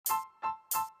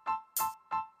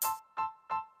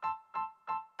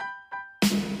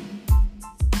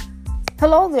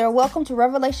Hello there, welcome to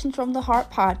Revelations from the Heart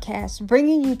podcast,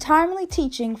 bringing you timely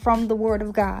teaching from the Word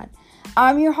of God.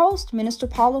 I'm your host, Minister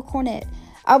Paula Cornett.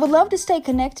 I would love to stay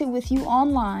connected with you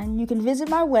online. You can visit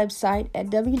my website at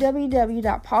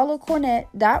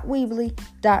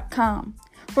www.paulacornett.weebly.com.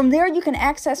 From there, you can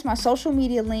access my social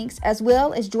media links as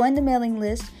well as join the mailing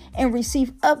list and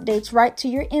receive updates right to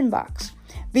your inbox.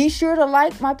 Be sure to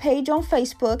like my page on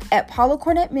Facebook at Paula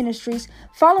Cornett Ministries,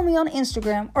 follow me on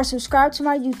Instagram, or subscribe to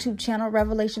my YouTube channel,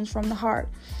 Revelations from the Heart.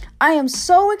 I am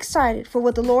so excited for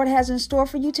what the Lord has in store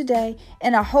for you today,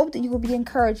 and I hope that you will be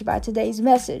encouraged by today's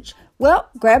message. Well,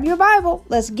 grab your Bible.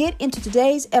 Let's get into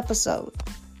today's episode.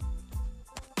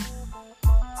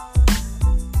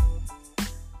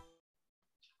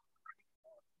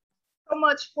 So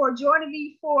much for joining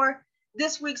me for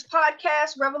this week's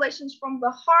podcast, Revelations from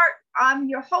the Heart. I'm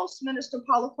your host, Minister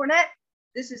Paula Cornett.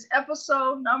 This is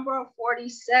episode number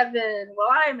 47. Well,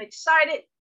 I am excited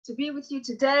to be with you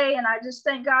today, and I just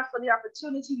thank God for the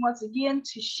opportunity once again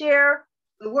to share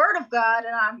the Word of God.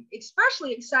 And I'm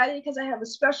especially excited because I have a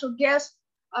special guest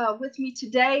with me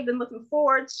today. Been looking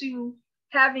forward to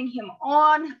having him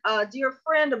on. A dear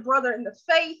friend, a brother in the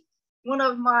faith, one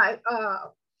of my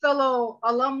fellow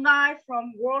alumni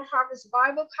from World Harvest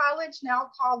Bible College, now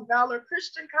called Valor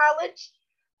Christian College.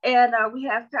 And we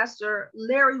have Pastor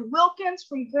Larry Wilkins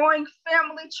from Growing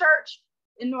Family Church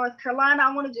in North Carolina.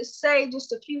 I want to just say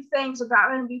just a few things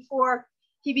about him before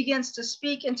he begins to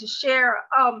speak and to share.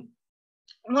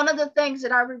 One of the things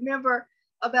that I remember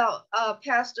about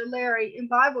Pastor Larry in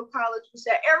Bible college was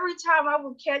that every time I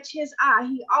would catch his eye,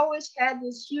 he always had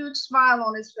this huge smile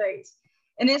on his face.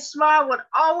 And his smile would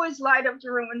always light up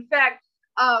the room. In fact,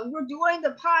 we're doing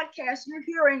the podcast, you're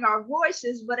hearing our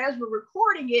voices, but as we're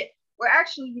recording it, we're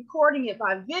actually recording it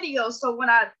by video. So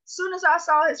as soon as I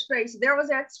saw his face, there was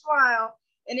that smile,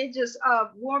 and it just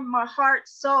warmed my heart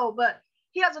so. But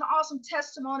he has an awesome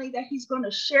testimony that he's going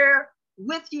to share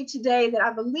with you today that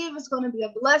I believe is going to be a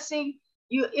blessing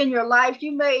in your life.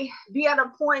 You may be at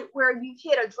a point where you've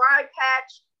hit a dry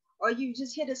patch, or you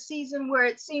just hit a season where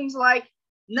it seems like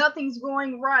nothing's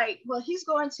going right. Well, he's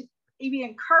going to be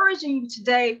encouraging you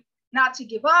today not to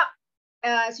give up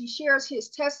as he shares his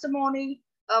testimony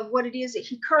of what it is that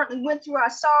he currently went through. I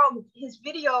saw his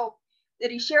video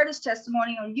that he shared his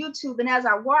testimony on YouTube, and as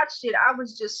I watched it, I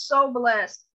was just so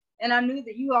blessed, and I knew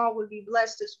that you all would be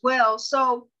blessed as well.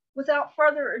 So without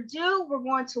further ado, we're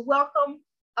going to welcome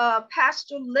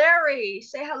Pastor Larry.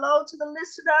 Say hello to the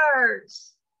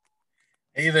listeners.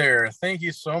 Hey there. Thank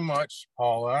you so much,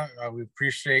 Paula. We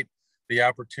appreciate the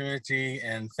opportunity,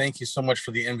 and thank you so much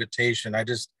for the invitation. I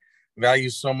just value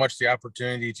so much the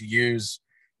opportunity to use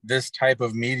this type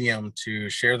of medium to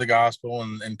share the gospel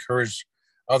and encourage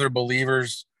other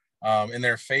believers in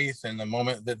their faith. And the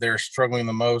moment that they're struggling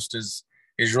the most is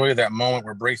really that moment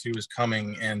where breakthrough is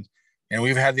coming. And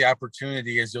we've had the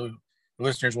opportunity, as the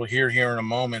listeners will hear here in a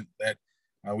moment, that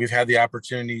we've had the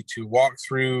opportunity to walk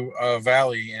through a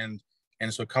valley, and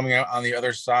so coming out on the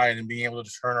other side and being able to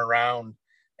turn around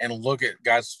and look at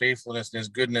God's faithfulness and his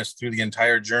goodness through the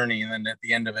entire journey, and then at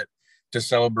the end of it to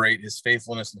celebrate his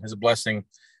faithfulness and his blessing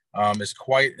is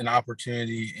quite an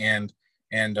opportunity. And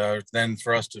then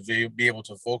for us to be able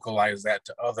to vocalize that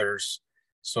to others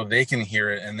so they can hear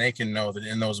it and they can know that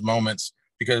in those moments,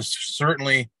 because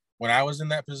certainly when I was in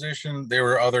that position, there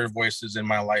were other voices in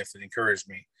my life that encouraged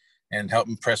me and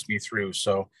helped press me through.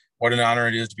 So what an honor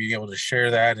it is to be able to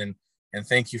share that. And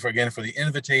thank you again for the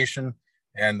invitation.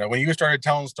 And when you started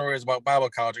telling stories about Bible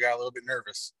college, I got a little bit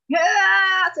nervous. Yeah,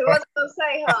 that's what I was going to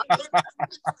say, huh?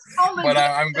 But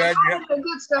I'm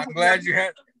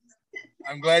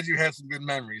glad you had some good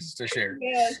memories to share.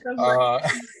 Yes,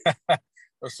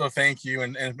 so thank you,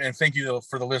 and thank you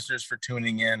for the listeners for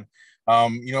tuning in.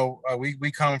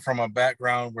 We come from a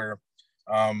background where,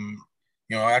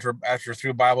 after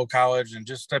through Bible college and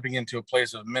just stepping into a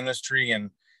place of ministry and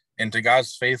to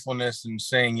God's faithfulness and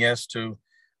saying yes to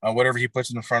whatever he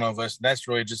puts in front of us. That's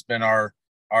really just been our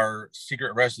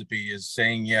secret recipe, is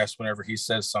saying yes whenever he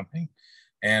says something.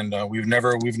 And we've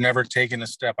never taken a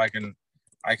step. I can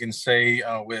say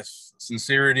with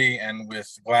sincerity and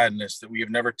with gladness that we have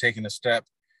never taken a step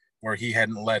where he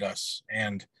hadn't led us.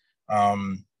 And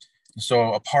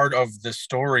so a part of the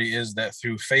story is that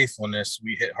through faithfulness,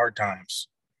 we hit hard times.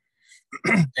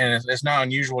 And it's not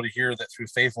unusual to hear that through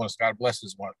faithfulness, God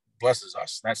blesses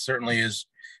us. That certainly is,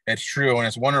 it's true. And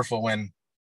it's wonderful when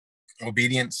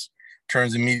obedience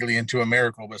turns immediately into a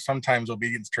miracle, but sometimes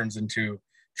obedience turns into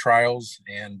trials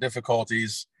and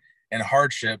difficulties and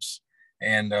hardships.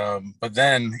 And, but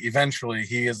then eventually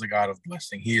he is a God of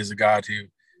blessing. He is a God who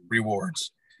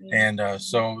rewards. And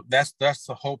so that's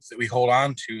the hope that we hold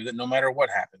on to, that no matter what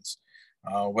happens,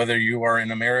 whether you are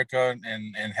in America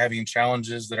and having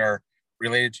challenges that are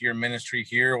related to your ministry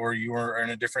here, or you are in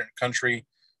a different country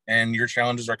and your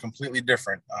challenges are completely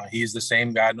different, he's the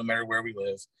same God no matter where we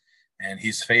live, and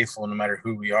he's faithful no matter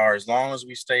who we are, as long as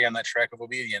we stay on that track of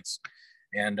obedience.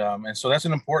 And so that's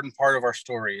an important part of our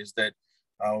story, is that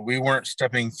we weren't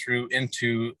stepping through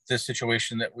into this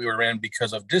situation that we were in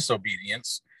because of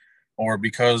disobedience, or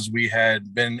because we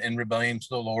had been in rebellion to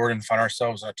the Lord and found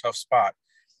ourselves in a tough spot.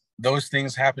 Those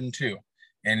things happen too.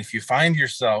 And if you find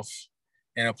yourself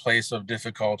in a place of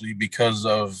difficulty because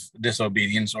of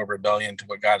disobedience or rebellion to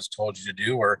what God has told you to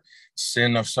do, or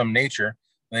sin of some nature,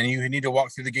 then you need to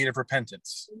walk through the gate of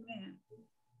repentance. Amen.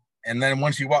 And then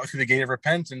once you walk through the gate of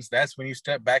repentance, that's when you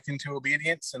step back into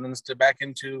obedience, and then step back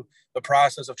into the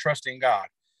process of trusting God.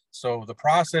 So the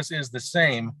process is the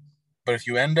same, but if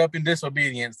you end up in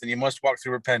disobedience, then you must walk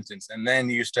through repentance, and then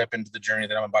you step into the journey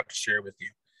that I'm about to share with you.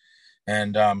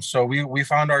 And so we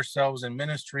found ourselves in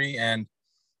ministry, and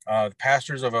the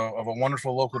pastors of a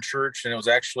wonderful local church, and it was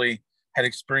actually had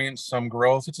experienced some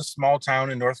growth. It's a small town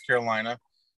in North Carolina,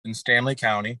 in Stanley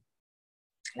County,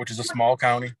 which is a small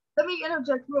county. Let me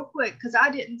interject real quick, because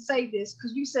I didn't say this,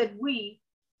 because you said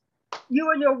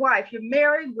you and your wife, you're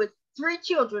married with 3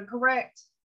 children, correct?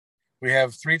 We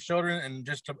have 3 children, and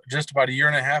just about a year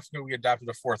and a half ago, we adopted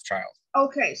a 4th child.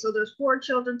 Okay, so there's 4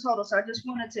 children total. So I just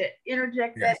wanted to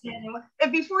interject that in.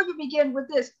 And before you begin with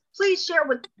this, please share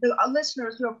with the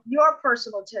listeners your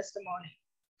personal testimony.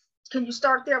 Can you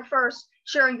start there first,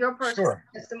 sharing your personal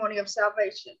testimony of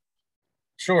salvation?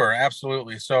 Sure,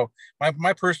 absolutely. So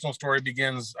my personal story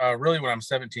begins really when I'm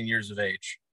 17 years of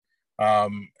age.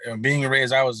 Being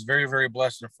raised, I was very, very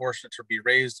blessed and fortunate to be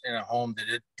raised in a home that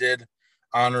it did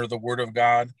honor the Word of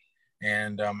God.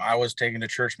 And I was taken to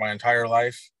church my entire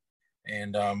life.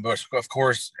 And but of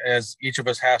course, as each of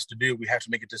us has to do, we have to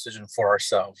make a decision for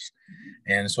ourselves.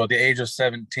 And so at the age of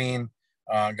 17,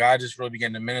 God just really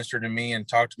began to minister to me and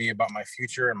talk to me about my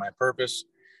future and my purpose.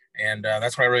 And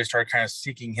that's when I really started kind of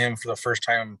seeking him for the first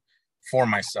time for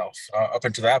myself. Up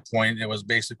until that point, it was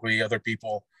basically other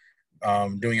people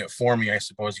doing it for me, I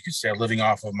suppose you could say, living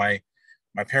off of my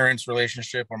parents'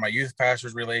 relationship, or my youth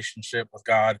pastor's relationship with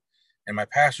God, and my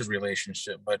pastor's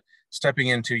relationship. But stepping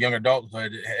into young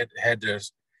adulthood, it had to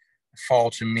fall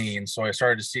to me. And so I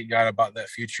started to seek God about that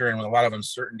future, and with a lot of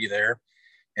uncertainty there.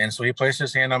 And so he placed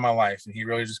his hand on my life, and he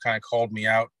really just kind of called me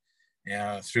out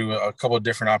through a couple of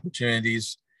different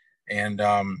opportunities, and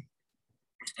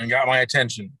got my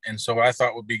attention. And so what I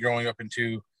thought would be growing up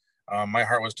into, my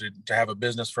heart was to have a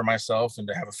business for myself and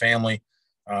to have a family.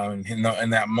 In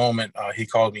that moment, he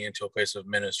called me into a place of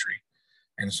ministry.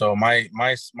 And so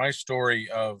my story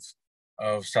of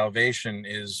salvation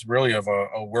is really of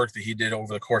a work that he did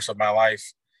over the course of my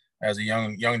life as a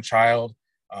young child.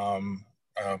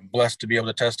 Blessed to be able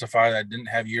to testify that I didn't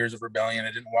have years of rebellion.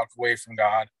 I didn't walk away from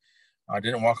God. I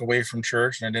didn't walk away from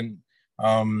church, and I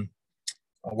didn't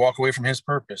walk away from his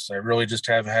purpose. I really just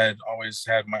always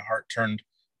had my heart turned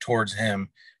towards him.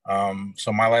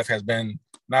 So my life has been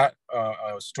not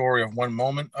a story of one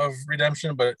moment of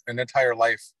redemption, but an entire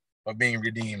life of being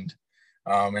redeemed,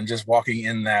 and just walking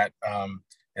in that,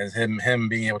 as him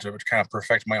being able to kind of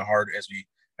perfect my heart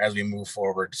as we move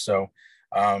forward. So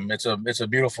it's a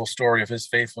beautiful story of his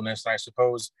faithfulness. And I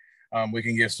suppose we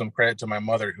can give some credit to my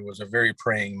mother, who was a very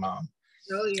praying mom.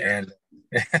 Oh, yeah. And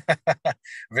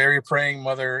very praying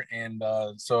mother. And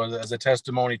so as a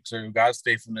testimony to God's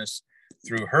faithfulness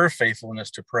through her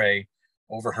faithfulness to pray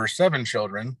over her 7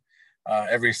 children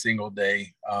every single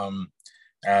day,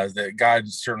 that God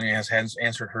certainly has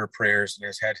answered her prayers and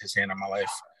has had his hand on my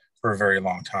life for a very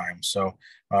long time. So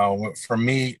for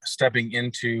me, stepping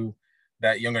into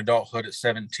that young adulthood at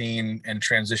 17 and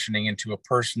transitioning into a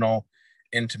personal,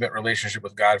 intimate relationship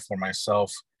with God for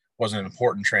myself was an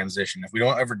important transition. If we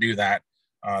don't ever do that,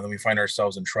 then we find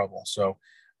ourselves in trouble. So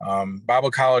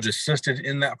Bible college assisted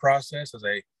in that process.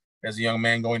 As a young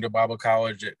man going to Bible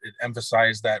college, it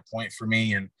emphasized that point for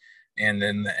me. And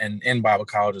in Bible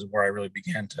college is where I really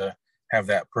began to have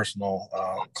that personal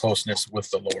closeness with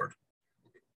the Lord.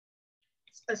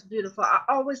 That's beautiful. I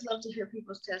always love to hear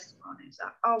people's testimonies. I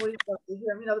always love to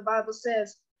hear them. The Bible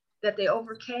says that they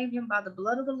overcame him by the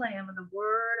blood of the Lamb and the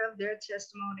word of their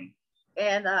testimony.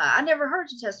 And I never heard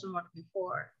your testimony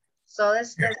before. So it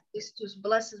just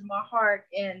blesses my heart,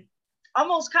 and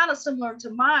almost kind of similar to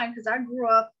mine, because I grew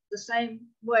up the same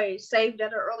way, saved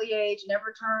at an early age,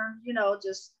 never turned,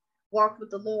 just walked with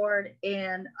the Lord.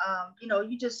 And,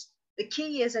 the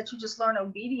key is that you just learn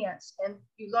obedience, and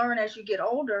you learn as you get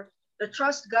older to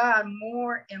trust God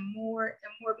more and more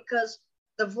and more, because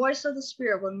The voice of the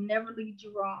Spirit will never lead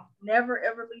you wrong. Never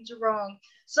ever lead you wrong.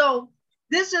 So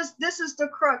this is the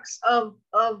crux of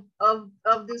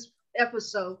this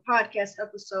podcast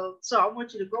episode. So I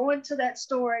want you to go into that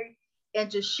story and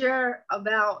just share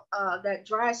about that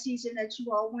dry season that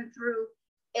you all went through.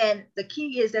 And the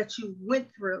key is that you went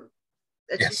through.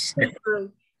 Yes. You went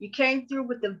through. You came through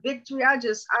with the victory. I'm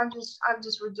just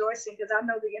rejoicing because I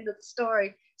know the end of the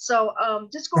story. So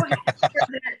just go ahead and share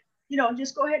that.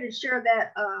 Just go ahead and share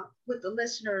that with the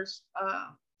listeners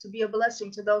to be a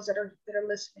blessing to those that are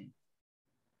listening.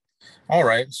 All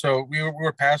right. So we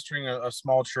were pastoring a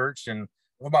small church and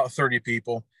about 30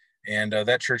 people, and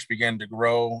that church began to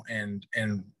grow and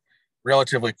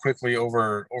relatively quickly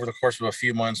over the course of a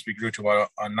few months, we grew to about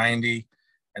 90,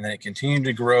 and then it continued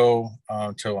to grow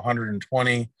to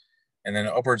 120, and then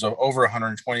upwards of over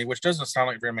 120, which doesn't sound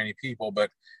like very many people, but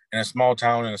in a small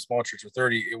town, in a small church of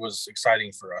 30, it was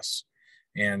exciting for us.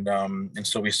 And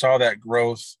so we saw that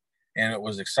growth, and it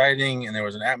was exciting, and there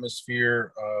was an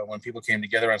atmosphere when people came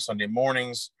together on Sunday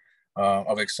mornings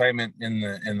of excitement in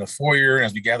the foyer, and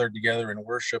as we gathered together in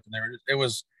worship, and it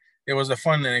was a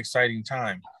fun and exciting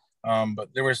time.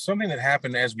 But there was something that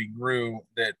happened as we grew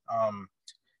that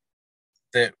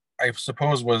I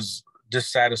suppose was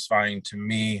dissatisfying to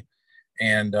me,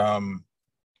 and that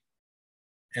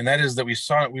is that we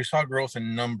saw growth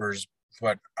in numbers,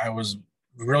 but I was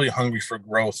really hungry for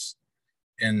growth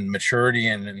in maturity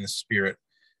and in the spirit,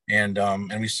 and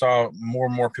we saw more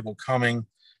and more people coming,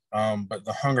 but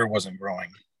the hunger wasn't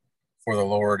growing for the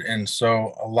Lord, and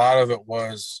so a lot of it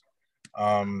was,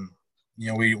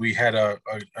 we had a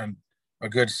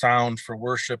good sound for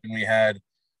worship, and we had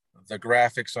the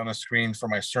graphics on the screen for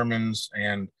my sermons,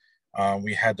 and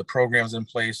we had the programs in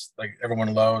place like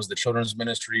everyone loves, the children's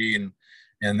ministry,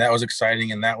 and that was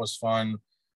exciting and that was fun.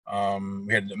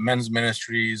 We had men's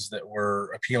ministries that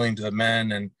were appealing to the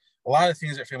men, and a lot of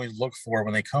things that families look for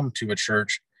when they come to a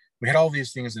church. We had all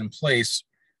these things in place,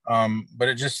 but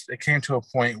it came to a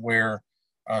point where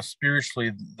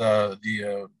spiritually the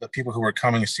people who were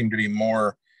coming seemed to be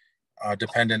more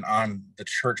dependent on the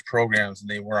church programs than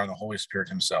they were on the Holy Spirit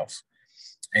himself.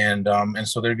 And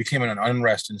so there became an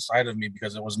unrest inside of me,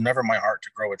 because it was never my heart to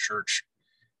grow a church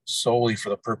solely for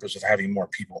the purpose of having more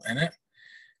people in it.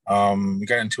 We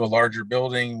got into a larger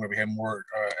building where we had more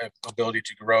ability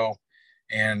to grow,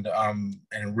 and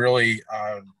really,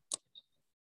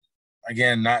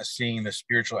 again, not seeing the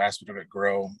spiritual aspect of it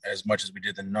grow as much as we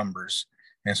did the numbers.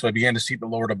 And so I began to seek the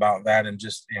Lord about that, and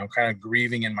just, kind of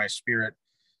grieving in my spirit.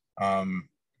 And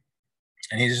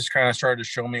he just kind of started to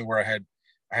show me where I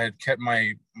had kept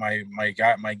my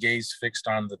gaze fixed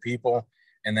on the people,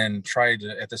 and then tried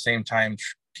to at the same time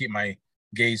keep my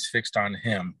gaze fixed on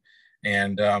him.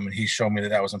 And he showed me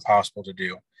that was impossible to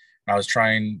do. And I was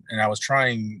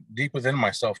trying deep within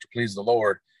myself to please the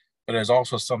Lord, but there's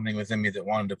also something within me that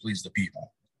wanted to please the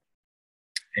people.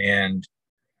 And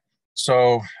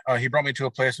so he brought me to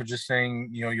a place of just saying,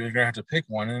 you're going to have to pick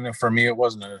one. And for me, it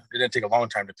didn't take a long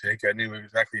time to pick. I knew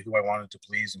exactly who I wanted to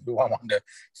please and who I wanted to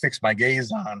fix my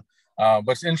gaze on.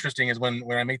 What's interesting is when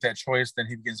I make that choice, then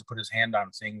he begins to put his hand on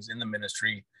things in the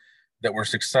ministry that were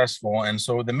successful. And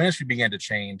so the ministry began to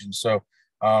change. And so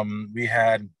we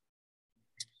had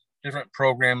different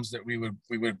programs that we would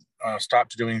stop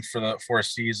doing for a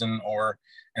season, or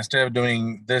instead of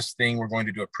doing this thing, we're going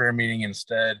to do a prayer meeting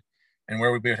instead. And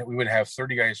where we would have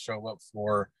 30 guys show up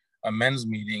for a men's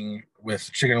meeting with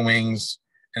chicken wings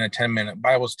and a 10-minute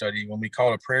Bible study. When we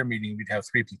called a prayer meeting, we'd have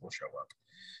 3 people show up.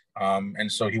 And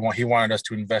so he wanted us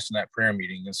to invest in that prayer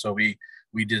meeting. And so we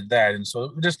did that. And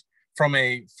so just from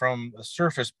a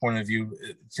surface point of view,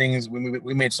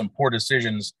 we made some poor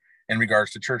decisions in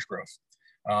regards to church growth.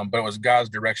 But it was God's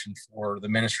direction for the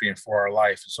ministry and for our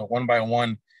life. So one by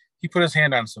one, he put his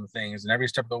hand on some things, and every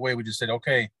step of the way, we just said,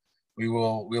 okay, we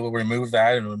will remove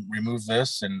that and remove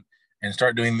this and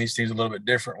start doing these things a little bit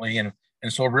differently. And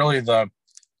so really the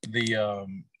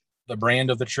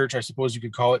brand of the church, I suppose you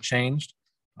could call it, changed.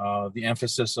 The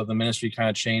emphasis of the ministry kind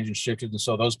of changed and shifted. And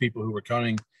so those people who were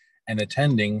coming and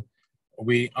attending,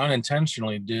 we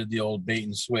unintentionally did the old bait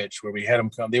and switch, where we had them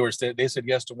come. They said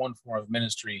yes to one form of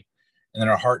ministry, and then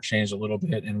our heart changed a little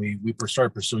bit, and we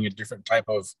started pursuing a different type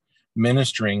of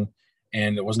ministering,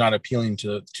 and it was not appealing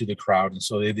to the crowd. And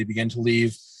so they began to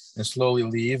leave and slowly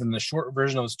leave. And the short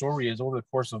version of the story is, over the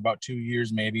course of about 2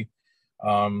 years, maybe,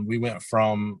 we went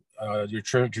from your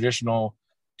traditional,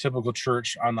 typical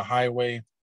church on the highway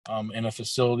in a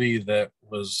facility that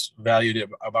was valued at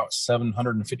about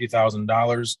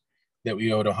 $750,000 that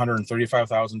we owed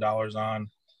 $135,000 on.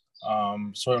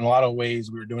 So in a lot of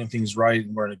ways, we were doing things right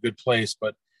and we're in a good place,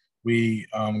 but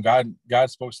God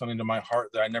spoke something to my heart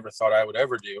that I never thought I would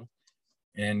ever do.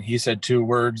 And he said 2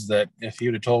 words that if he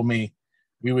would have told me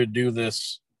we would do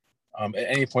this at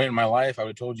any point in my life, I would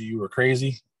have told you were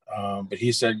crazy. But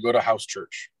he said, go to house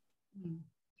church. Mm.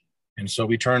 And so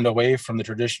we turned away from the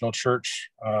traditional church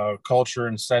culture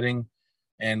and setting.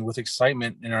 And with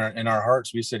excitement in our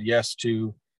hearts, we said yes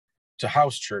to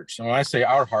house church. And when I say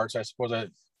our hearts, I suppose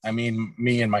I mean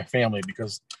me and my family,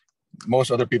 because most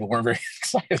other people weren't very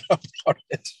excited about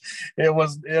it. It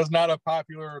was not a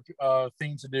popular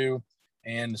thing to do.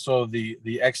 And so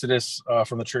the exodus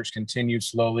from the church continued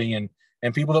slowly, and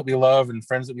people that we love and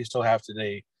friends that we still have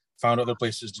today found other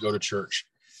places to go to church.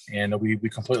 And we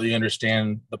completely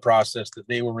understand the process that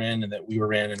they were in and that we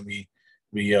were in, and we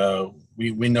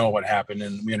know what happened,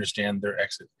 and we understand their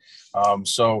exit.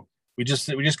 So we just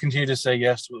continue to say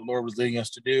yes to what the Lord was leading us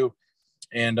to do.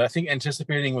 And I think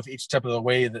anticipating with each step of the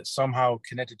way that somehow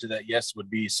connected to that yes would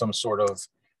be some sort of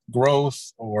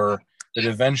growth, or that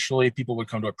eventually people would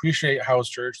come to appreciate house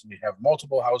church, and we have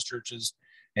multiple house churches,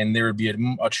 and there would be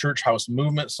a church house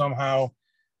movement somehow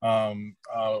in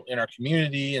our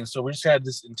community. And so we just had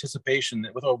this anticipation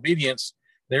that with obedience,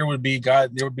 there would be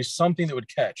something that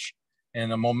would catch,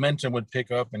 and a momentum would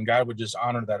pick up, and God would just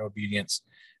honor that obedience.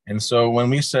 And so when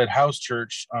we said house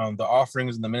church, the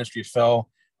offerings in the ministry fell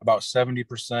about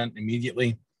 70%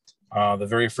 immediately, the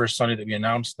very first Sunday that we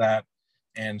announced that.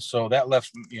 And so that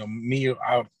left, me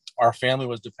out. Our family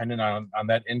was dependent on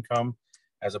that income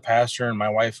as a pastor, and my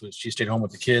wife she stayed home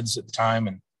with the kids at the time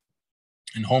and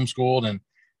homeschooled.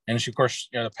 And she, of course,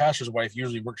 the pastor's wife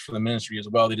usually works for the ministry as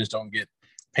well. They just don't get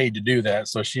paid to do that.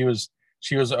 So she was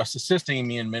assisting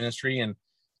me in ministry. And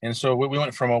so we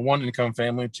went from a 1 income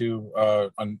family to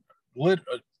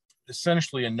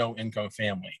essentially a no income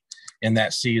family in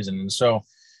that season. And so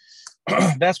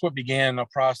that's what began a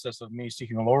process of me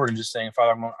seeking the Lord and just saying,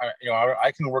 Father,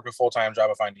 I can work a full-time job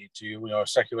if I need to, a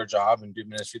secular job, and do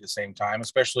ministry at the same time,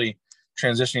 especially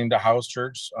transitioning to house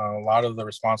church. A lot of the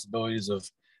responsibilities of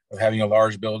having a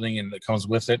large building and that comes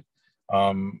with it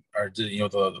are,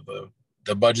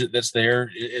 the budget that's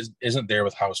there isn't there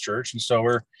with house church. And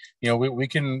so we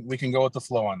can go with the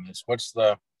flow on this. What's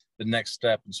the next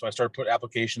step? And so I started putting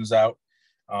applications out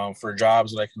for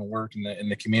jobs that I can work in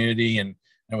the community. And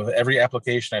with every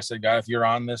application, I said, God, if you're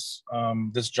on this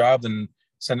job, then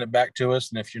send it back to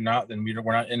us. And if you're not, then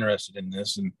we're not interested in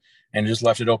this. And just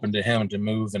left it open to him to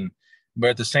move.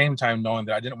 But at the same time, knowing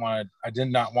that I did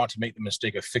not want to make the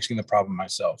mistake of fixing the problem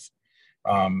myself,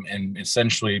 and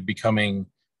essentially becoming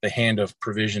the hand of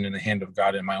provision and the hand of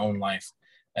God in my own life,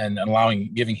 and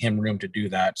giving him room to do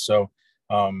that. So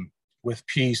with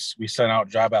peace, we sent out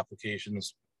job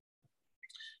applications.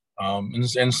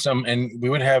 And we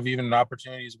would have even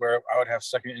opportunities where I would have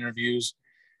second interviews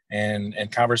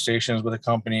and conversations with a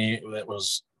company that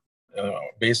was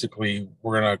basically,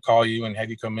 we're going to call you and have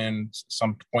you come in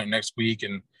some point next week.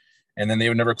 And then they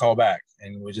would never call back.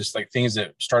 And we just, like, things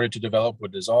that started to develop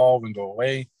would dissolve and go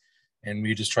away. And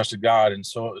we just trusted God. And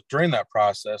so during that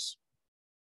process,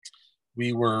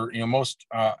 we were, most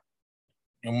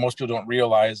people don't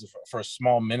realize for a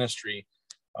small ministry,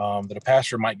 that a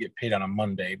pastor might get paid on a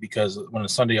Monday, because when the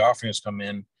Sunday offerings come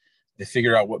in, they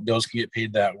figure out what bills can get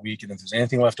paid that week. And if there's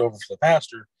anything left over for the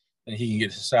pastor, then he can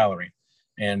get his salary.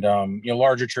 And,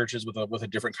 larger churches with a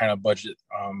different kind of budget,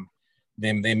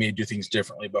 they may do things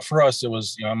differently. But for us, it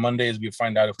was, on Mondays, we'd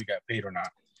find out if we got paid or not.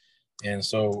 And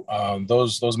so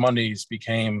those Mondays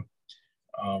became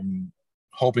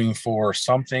hoping for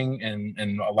something,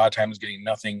 and a lot of times getting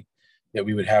nothing that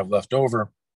we would have left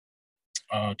over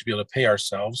to be able to pay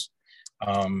ourselves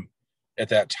at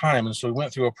that time. And so we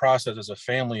went through a process as a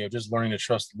family of just learning to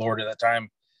trust the Lord. At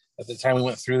the time we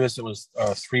went through this, it was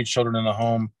 3 children in the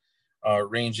home,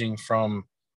 ranging from,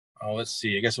 I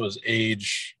guess it was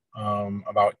age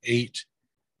about 8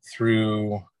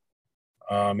 through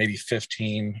maybe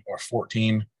 15 or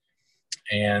 14.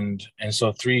 And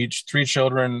so three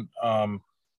children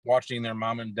watching their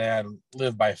mom and dad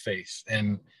live by faith,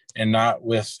 and not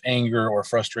with anger or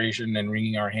frustration and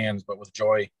wringing our hands, but with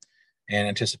joy and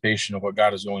anticipation of what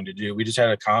God is going to do. We just had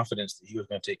a confidence that he was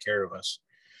going to take care of us.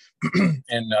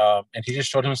 And he just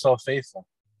showed himself faithful.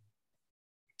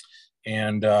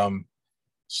 And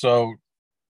so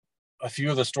a few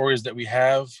of the stories that we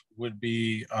have would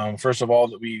be, first of all,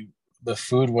 that the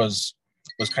food was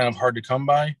kind of hard to come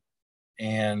by,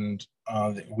 and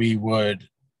we would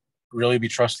really be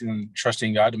trusting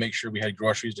God to make sure we had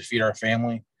groceries to feed our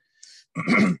family.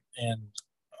 And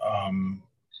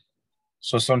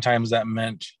so sometimes that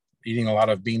meant eating a lot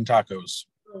of bean tacos.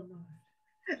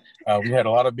 We had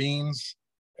a lot of beans.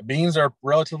 beans are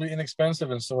relatively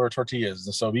inexpensive, and so are tortillas.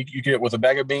 And so you get with a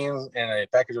bag of beans and a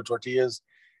package of tortillas,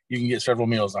 you can get several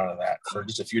meals out of that for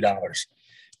just a few dollars.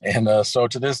 And so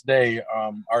to this day,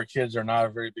 our kids are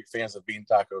not very big fans of bean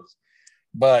tacos.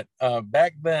 But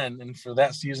back then, and for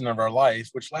that season of our life,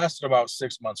 which lasted about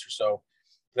 6 months or so,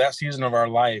 that season of our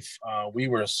life, we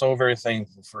were so very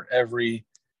thankful for every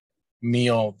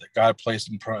meal that God placed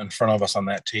in front of us on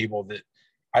that table, that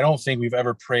I don't think we've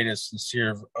ever prayed as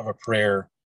sincere of a prayer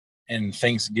in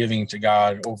thanksgiving to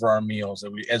God over our meals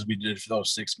as we did for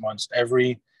those 6 months.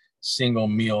 Every single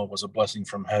meal was a blessing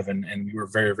from heaven, and we were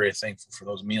very, very thankful for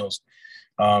those meals.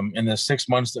 In the 6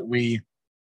 months that we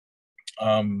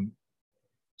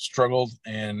struggled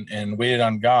and waited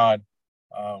on God,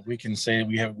 we can say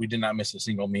we did not miss a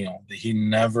single meal. That He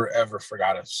never ever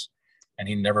forgot us, and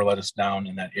He never let us down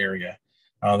in that area.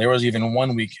 There was even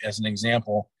one week, as an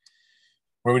example,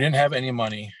 where we didn't have any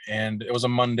money, and it was a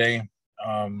Monday,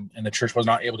 and the church was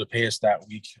not able to pay us that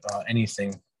week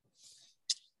anything.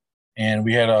 And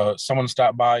we had someone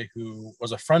stop by who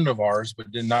was a friend of ours but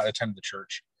did not attend the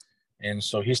church, and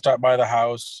so he stopped by the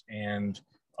house and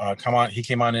he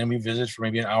came on in. We visited for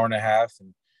maybe an hour and a half,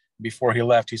 and before he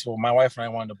left, he said, "Well, my wife and I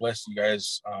wanted to bless you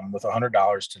guys with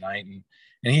 $100 tonight," and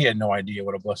he had no idea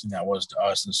what a blessing that was to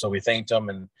us. And so we thanked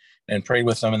him and prayed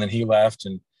with him, and then he left,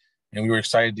 and we were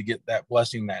excited to get that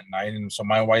blessing that night. And so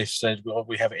my wife said, "Well,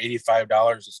 we have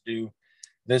 $85 that's due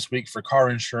this week for car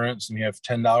insurance, and we have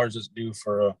 $10 that's due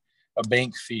for a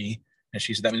bank fee." And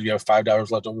she said, "That means we have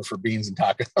 $5 left over for beans and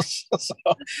tacos."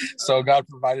 so God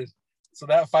provided. So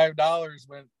that $5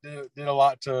 did a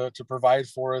lot to provide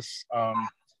for us.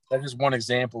 That's just one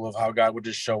example of how God would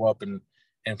just show up and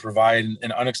provide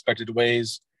in unexpected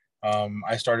ways.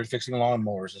 I started fixing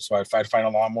lawnmowers, and so if I'd find a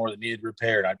lawnmower that needed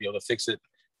repaired, I'd be able to fix it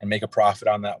and make a profit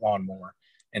on that lawnmower.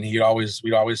 And we'd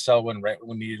always sell one right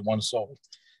when we needed one sold.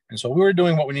 And so we were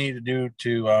doing what we needed to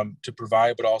do to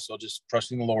provide, but also just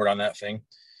trusting the Lord on that thing.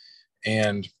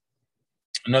 And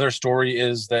another story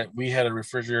is that we had a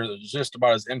refrigerator that was just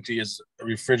about as empty as a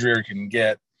refrigerator can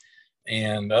get.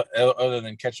 And other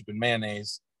than ketchup and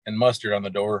mayonnaise and mustard on the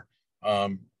door,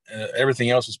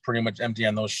 everything else was pretty much empty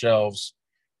on those shelves.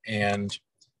 And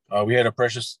we had a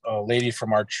precious lady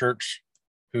from our church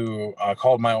who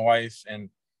called my wife, and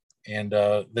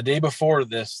the day before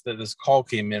this call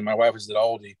came in, my wife was at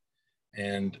Aldi,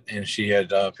 and she had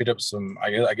picked up some,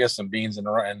 I guess some beans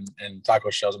and taco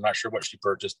shells. I'm not sure what she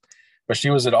purchased, but she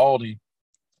was at Aldi,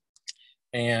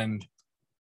 and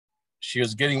she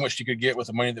was getting what she could get with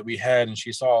the money that we had, and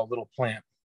she saw a little plant.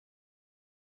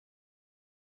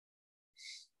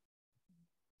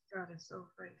 God is so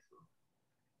faithful.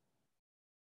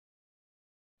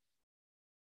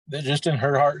 That just in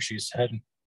her heart, she said,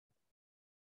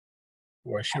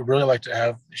 boy, she would really like to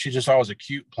have, she just saw it was a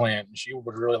cute plant, and she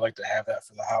would really like to have that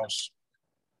for the house.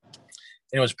 And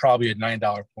it was probably a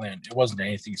 $9 plant. It wasn't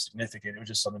anything significant. It was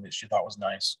just something that she thought was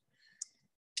nice.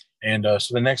 And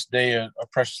so the next day, a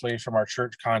precious lady from our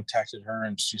church contacted her,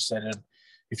 and she said,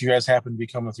 "If you guys happen to be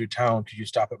coming through town, could you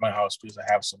stop at my house, please? I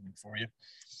have something for you."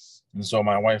 And so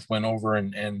my wife went over,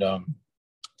 and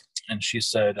she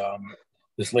said,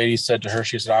 this lady said to her,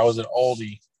 she said, "I was at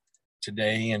Aldi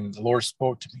today, and the Lord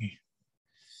spoke to me."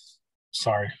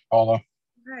 Sorry, Paula.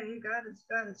 Hey, God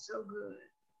is so good.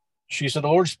 She said, "The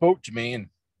Lord spoke to me and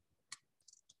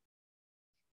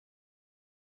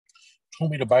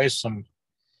told me to buy some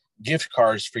gift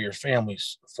cards for your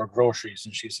families for groceries."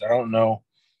 And she said, "I don't know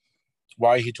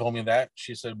why he told me that."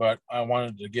 She said, "But I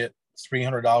wanted to get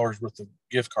 $300 worth of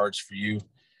gift cards for you."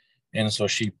 And so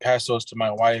she passed those to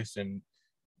my wife, and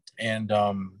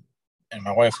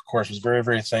my wife, of course, was very,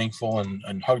 very thankful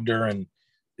and hugged her, and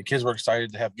the kids were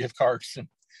excited to have gift cards.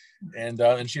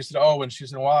 And she said, "Oh," and she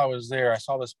said, "While I was there, I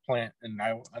saw this plant, and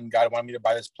God wanted me to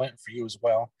buy this plant for you as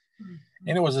well."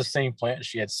 And it was the same plant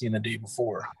she had seen the day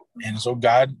before. And so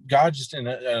God just in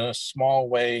a small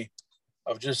way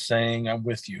of just saying, "I'm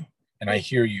with you and I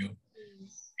hear you."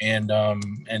 And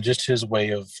just his way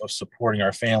of supporting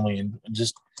our family, and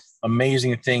just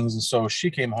amazing things. And so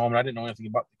she came home, and I didn't know anything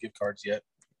about the gift cards yet.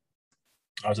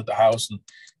 I was at the house, and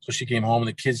so she came home, and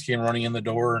the kids came running in the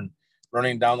door and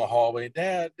running down the hallway,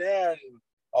 "Dad, Dad," and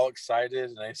all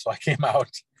excited. And so I came out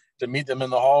to meet them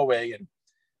in the hallway,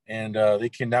 and they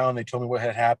came down. They told me what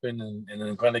had happened, and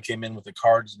then Glenda came in with the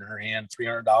cards in her hand,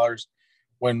 $300.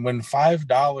 When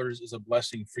 $5 is a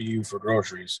blessing for you for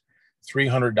groceries,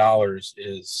 $300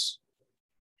 is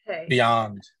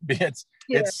beyond.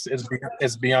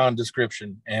 It's beyond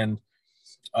description. And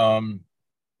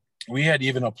we had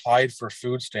even applied for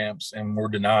food stamps and were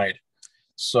denied.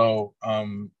 So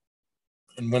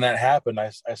and when that happened,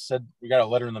 I said, we got a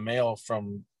letter in the mail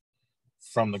from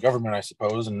from the government, I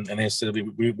suppose. And they said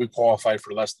we qualified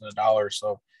for less than $1.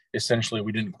 So essentially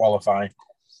we didn't qualify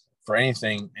for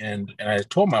anything. And I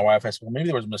told my wife, I said, well, maybe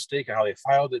there was a mistake in how they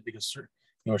filed it, because,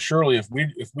 surely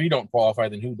if we don't qualify,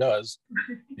 then who does?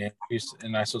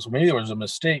 And I said, so maybe there was a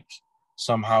mistake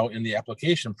somehow in the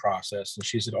application process. And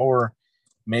she said, or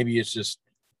maybe it's just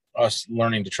us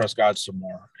learning to trust God some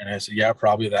more. And I said, yeah,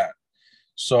 probably that.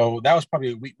 So that was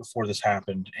probably a week before this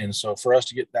happened. And so for us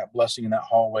to get that blessing in that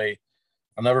hallway,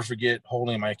 I'll never forget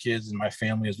holding my kids and my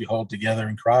family as we held together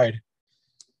and cried.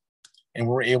 And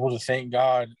we're able to thank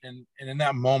God. And in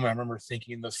that moment, I remember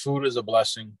thinking the food is a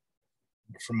blessing.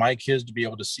 For my kids to be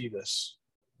able to see this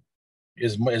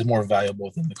is more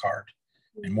valuable than the card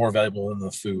and more valuable than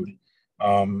the food.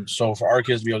 So for our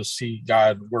kids to be able to see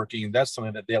God working, that's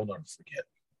something that they'll never forget.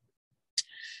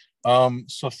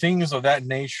 So things of that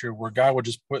nature where God would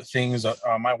just put things,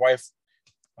 my wife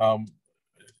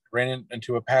ran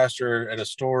into a pastor at a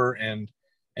store, and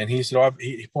he said,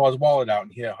 he pulled his wallet out,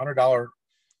 and he had $100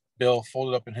 bill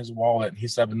folded up in his wallet. And he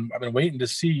said, I've been waiting to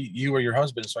see you or your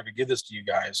husband so I could give this to you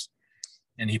guys.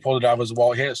 And he pulled it out of his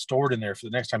wallet. He had it stored in there for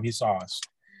the next time he saw us.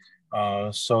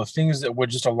 So things that were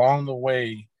just along the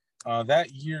way. That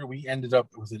year we ended up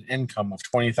with an income of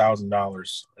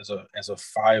 $20,000 as a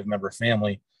 5-member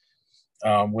family,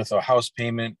 with a house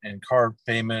payment and car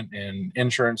payment and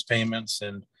insurance payments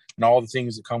and all the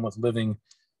things that come with living,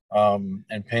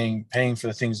 and paying for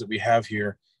the things that we have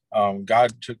here.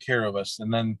 God took care of us.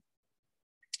 And then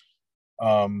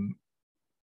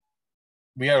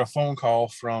we had a phone call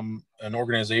from an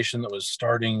organization that was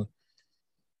starting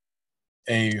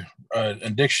an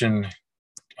addiction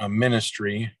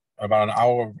ministry about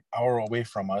an hour away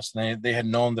from us. And they had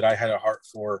known that I had a heart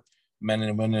for men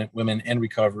and women in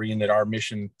recovery, and that our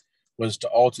mission was to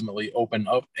ultimately open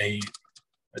up a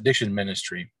addiction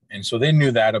ministry. And so they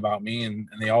knew that about me, and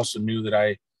they also knew that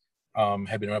I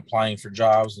had been applying for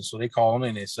jobs. And so they called me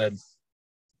and they said,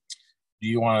 do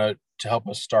you want to help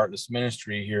us start this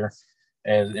ministry here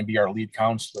and be our lead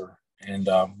counselor? And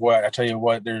I tell you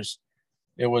what, that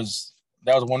was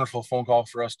a wonderful phone call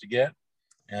for us to get.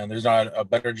 And there's not a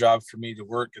better job for me to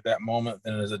work at that moment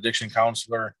than as addiction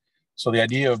counselor. So the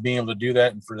idea of being able to do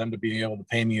that and for them to be able to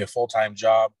pay me a full-time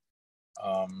job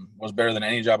was better than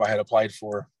any job I had applied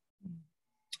for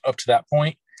up to that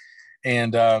point.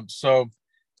 And so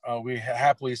we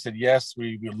happily said yes,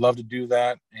 we would love to do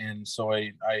that. And so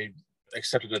I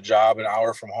accepted a job an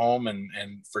hour from home, and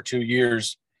for 2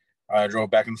 years I drove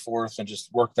back and forth and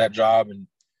just worked that job and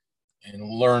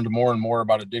learned more and more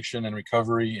about addiction and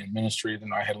recovery and ministry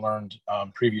than I had learned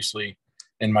previously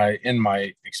in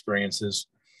my experiences.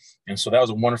 And so that was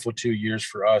a wonderful 2 years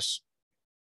for us.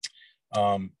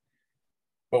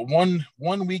 But one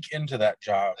week into that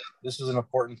job, this is an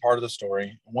important part of the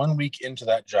story. 1 week into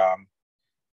that job,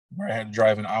 where I had to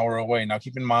drive an hour away. Now,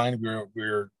 keep in mind, we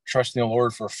were trusting the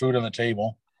Lord for food on the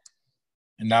table,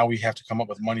 and now we have to come up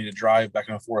with money to drive back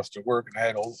and forth to work. And I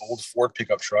had an old Ford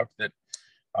pickup truck that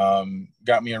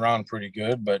got me around pretty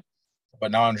good, but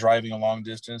now I'm driving a long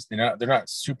distance. They're not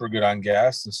super good on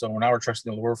gas, and so now we're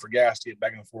trusting the Lord for gas to get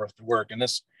back and forth to work. And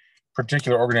this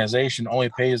particular organization only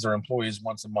pays their employees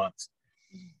once a month,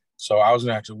 so I was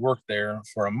going to have to work there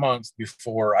for a month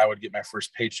before I would get my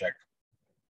first paycheck.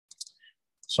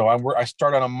 So I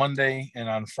start on a Monday, and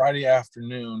on Friday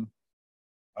afternoon,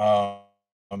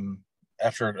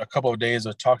 after a couple of days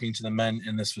of talking to the men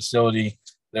in this facility,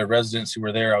 the residents who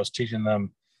were there, I was teaching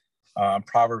them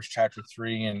Proverbs chapter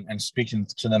 3 and speaking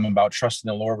to them about trusting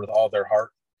the Lord with all their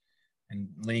heart and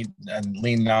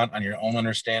lean not on your own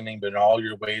understanding, but in all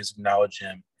your ways acknowledge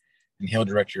him, and he'll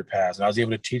direct your paths. And I was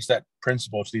able to teach that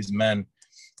principle to these men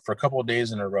for a couple of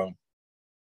days in a row.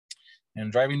 And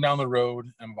driving down the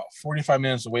road, I'm about 45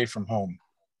 minutes away from home.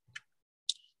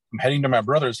 I'm heading to my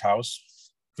brother's house,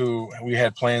 who we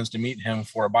had plans to meet him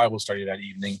for a Bible study that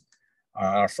evening,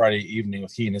 on a Friday evening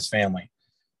with he and his family.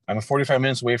 I'm 45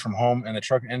 minutes away from home, and the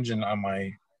truck engine on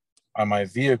my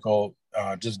vehicle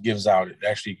just gives out. It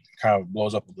actually kind of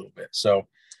blows up a little bit. So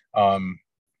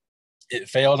it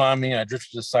failed on me. I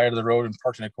drifted to the side of the road and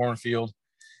parked in a cornfield,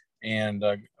 and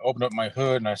opened up my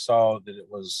hood, and I saw that it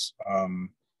was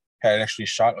had actually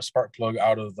shot a spark plug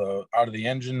out of the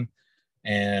engine,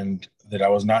 and that I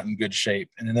was not in good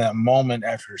shape. And in that moment,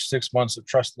 after 6 months of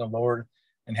trusting the Lord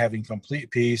and having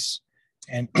complete peace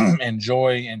and and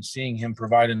joy and seeing him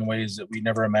provide in ways that we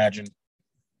never imagined,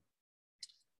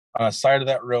 on the side of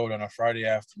that road on a Friday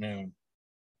afternoon,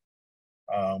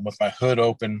 with my hood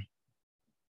open,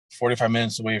 45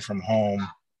 minutes away from home,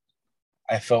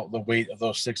 I felt the weight of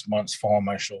those 6 months fall on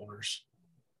my shoulders.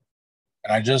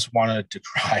 And I just wanted to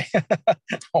cry. I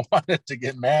wanted to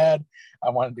get mad. I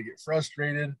wanted to get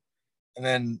frustrated. And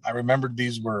then I remembered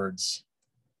these words: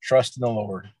 trust in the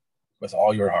Lord with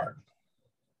all your heart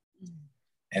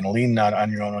and lean not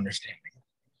on your own understanding,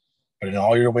 but in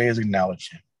all your ways acknowledge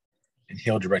him, and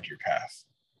he'll direct your path.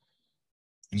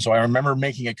 And so I remember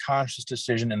making a conscious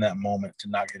decision in that moment to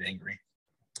not get angry,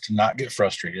 to not get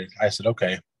frustrated. I said,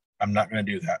 okay, I'm not going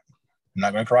to do that. I'm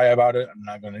not going to cry about it.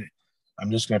 I'm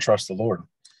just going to trust the Lord.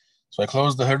 So I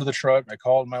closed the hood of the truck. I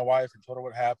called my wife and told her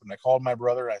what happened. I called my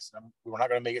brother. I said, we were not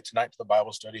going to make it tonight to the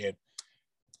Bible study.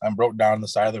 I broke down on the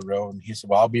side of the road. And he said,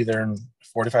 well, I'll be there in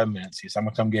 45 minutes. He said, I'm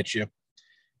going to come get you.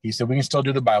 He said, we can still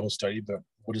do the Bible study, but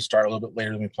we'll just start a little bit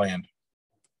later than we planned.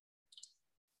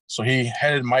 So he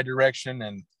headed my direction,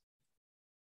 and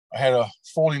I had a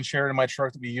folding chair in my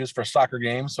truck that we used for soccer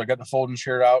games. So I got the folding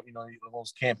chair out,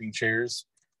 those camping chairs,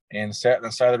 and sat on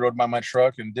the side of the road by my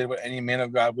truck and did what any man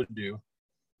of God would do.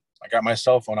 I got my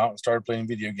cell phone out and started playing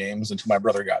video games until my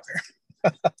brother got there.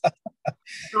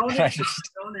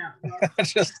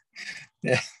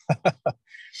 Yeah.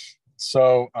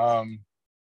 So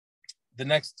the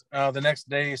next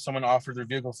day, someone offered their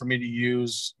vehicle for me to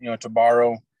use, to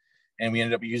borrow, and we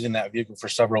ended up using that vehicle for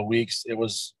several weeks. It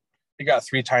got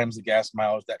 3 times the gas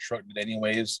mileage that truck did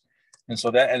anyways. And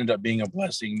so that ended up being a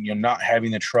blessing. Not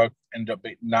having the truck ended up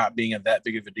not being that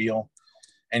big of a deal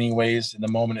anyways. In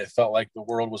the moment, it felt like the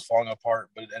world was falling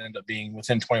apart, but it ended up being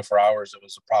within 24 hours, it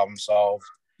was a problem solved.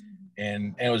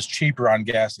 And it was cheaper on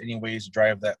gas anyways to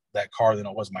drive that car than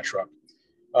it was my truck.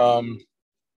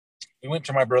 We went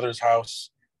to my brother's house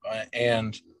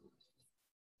and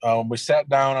we sat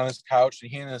down on his couch, and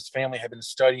he and his family had been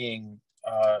studying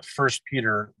First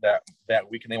Peter that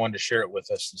week, and they wanted to share it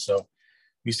with us. And so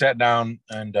we sat down,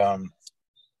 and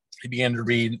he began to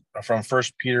read from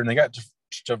First Peter, and they got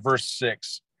to verse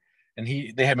 6, and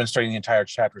they had been studying the entire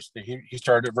chapter. So he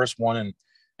started at verse 1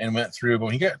 and went through, but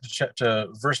when he got to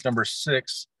verse number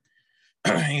 6,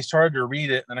 he started to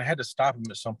read it, and I had to stop him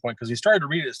at some point because he started to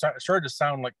read it. It started to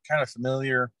sound like kind of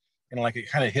familiar, and like it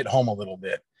kind of hit home a little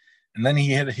bit. And then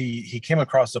he came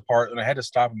across the part, and I had to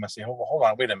stop him and say, hold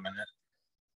on, wait a minute.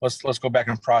 Let's go back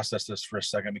and process this for a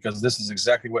second, because this is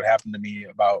exactly what happened to me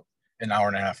about an hour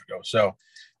and a half ago. So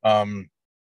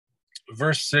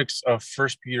verse 6 of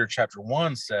First Peter chapter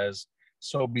 1 says,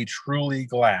 so be truly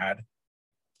glad.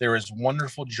 There is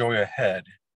wonderful joy ahead,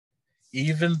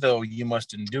 even though you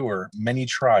must endure many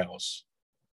trials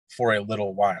for a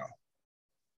little while.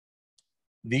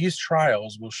 These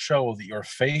trials will show that your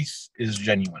faith is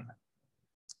genuine.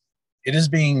 It is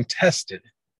being tested.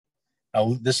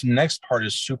 Now, this next part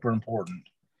is super important,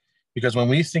 because when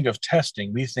we think of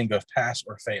testing, we think of pass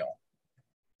or fail.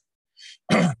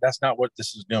 That's not what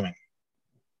this is doing.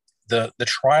 The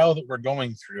trial that we're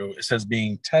going through, it says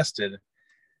being tested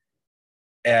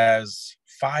as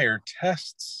fire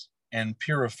tests and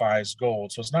purifies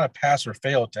gold. So it's not a pass or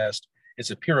fail test,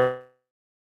 it's a pure.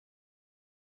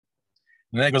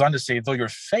 And then it goes on to say, though your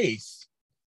faith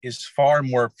is far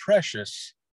more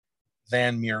precious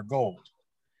than mere gold.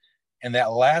 And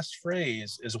that last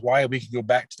phrase is why we can go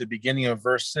back to the beginning of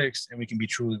verse 6 and we can be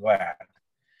truly glad.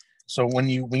 So when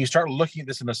you start looking at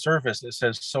this in the surface, it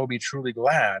says, so be truly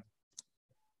glad.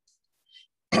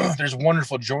 There's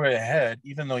wonderful joy ahead,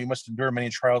 even though you must endure many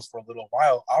trials for a little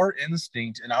while. Our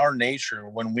instinct and our nature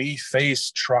when we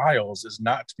face trials is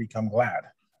not to become glad.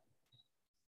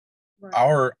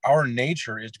 Right. Our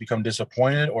nature is to become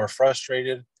disappointed or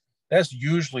frustrated. That's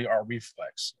usually our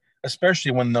reflex,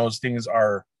 especially when those things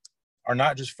are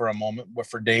not just for a moment, but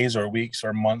for days or weeks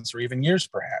or months or even years,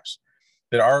 perhaps.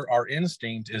 That our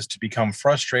instinct is to become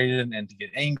frustrated and to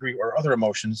get angry or other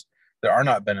emotions that are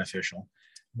not beneficial.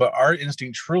 But our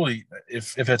instinct truly,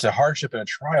 if it's a hardship and a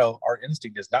trial, our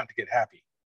instinct is not to get happy.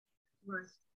 Right.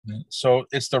 So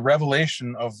it's the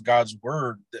revelation of God's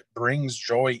word that brings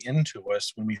joy into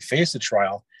us when we face a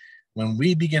trial. When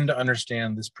we begin to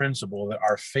understand this principle that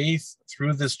our faith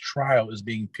through this trial is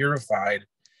being purified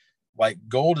like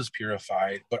gold is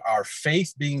purified, but our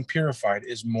faith being purified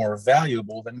is more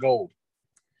valuable than gold.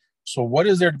 So what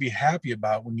is there to be happy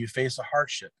about when you face a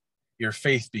hardship? Your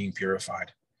faith being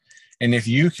purified. And if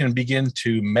you can begin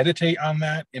to meditate on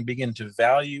that and begin to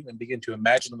value and begin to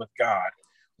imagine with God,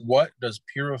 what does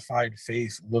purified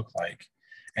faith look like?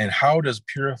 And how does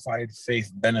purified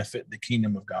faith benefit the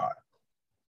kingdom of God?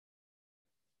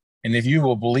 And if you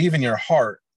will believe in your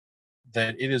heart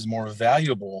that it is more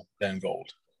valuable than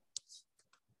gold,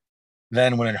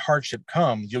 then when a hardship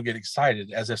comes, you'll get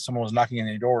excited as if someone was knocking on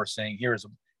your door saying, here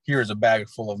is a bag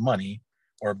full of money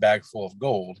or a bag full of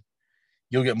gold.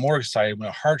 You'll get more excited when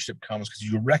a hardship comes because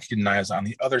you recognize on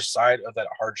the other side of that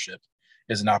hardship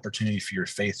is an opportunity for your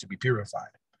faith to be purified.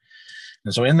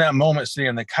 And so in that moment, sitting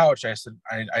on the couch, I said,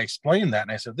 I explained that.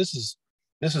 And I said, this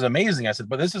is amazing. I said,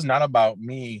 but this is not about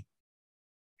me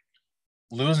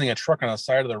losing a truck on the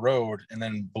side of the road and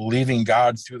then believing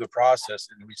God through the process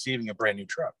and receiving a brand new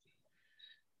truck.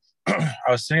 I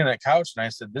was sitting on that couch and I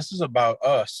said, this is about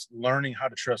us learning how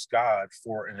to trust God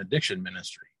for an addiction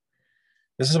ministry.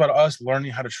 This is about us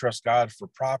learning how to trust God for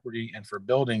property and for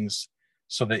buildings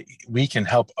so that we can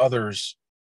help others.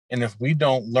 And if we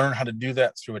don't learn how to do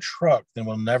that through a truck, then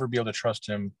we'll never be able to trust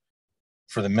him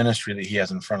for the ministry that he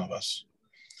has in front of us.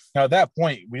 Now, at that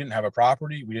point, we didn't have a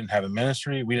property. We didn't have a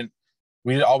ministry.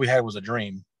 All we had was a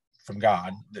dream from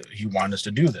God that he wanted us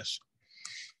to do this.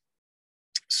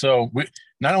 So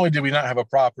not only did we not have a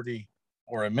property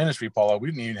or a ministry, Paula, we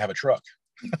didn't even have a truck.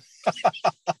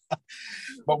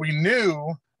 But we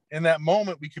knew in that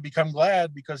moment we could become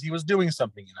glad because he was doing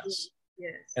something in us.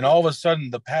 Yes. And all of a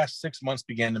sudden, the past 6 months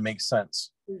began to make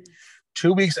sense.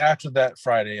 2 weeks after that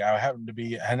Friday, I had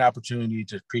an opportunity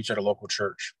to preach at a local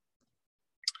church.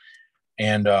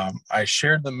 And I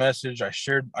shared the message. I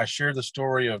shared the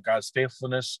story of God's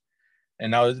faithfulness. And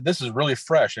now this is really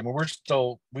fresh. I mean,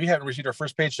 we haven't received our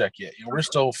first paycheck yet. We're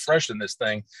still fresh in this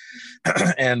thing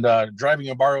and driving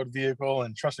a borrowed vehicle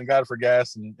and trusting God for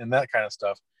gas and that kind of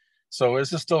stuff. So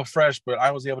this is still fresh, but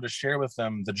I was able to share with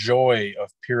them the joy of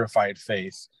purified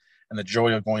faith and the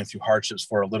joy of going through hardships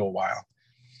for a little while.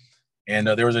 And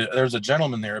there was a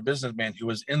gentleman there, a businessman who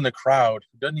was in the crowd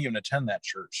who doesn't even attend that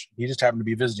church. He just happened to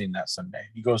be visiting that Sunday.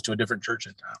 He goes to a different church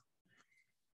in town.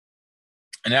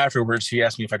 And afterwards, he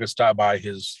asked me if I could stop by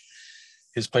his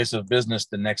place of business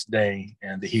the next day,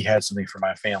 and that he had something for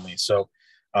my family. So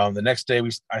the next day,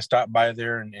 I stopped by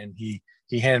there, and he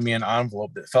handed me an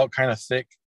envelope that felt kind of thick,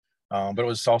 but it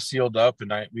was all sealed up.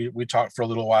 And we talked for a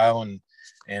little while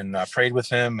and prayed with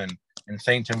him and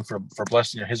thanked him for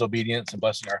blessing his obedience and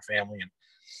blessing our family.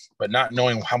 But not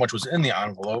knowing how much was in the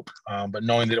envelope, but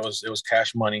knowing that it was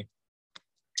cash money.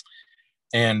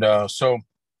 And so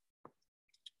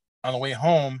on the way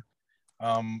home,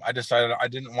 I decided I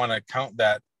didn't want to count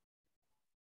that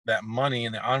money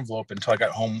in the envelope until I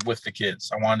got home with the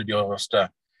kids. I wanted to be able to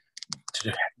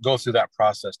go through that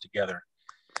process together.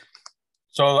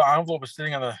 So the envelope was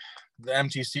sitting on the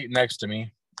empty seat next to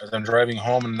me as I'm driving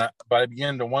home, but I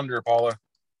began to wonder, Paula,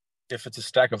 if it's a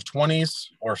stack of 20s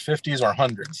or 50s or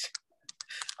hundreds.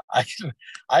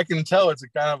 I can tell it's a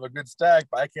kind of a good stack,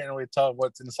 but I can't really tell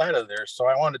what's inside of there. So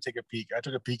I wanted to take a peek. I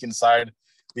took a peek inside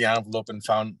the envelope and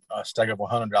found a stack of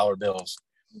 $100 bills.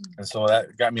 And so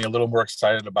that got me a little more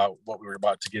excited about what we were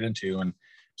about to get into. And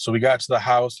so we got to the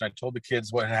house and I told the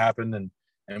kids what had happened, and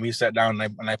we sat down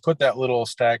and I put that little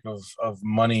stack of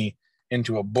money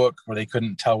into a book where they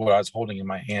couldn't tell what I was holding in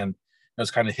my hand. It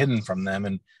was kind of hidden from them.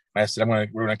 And I said, we're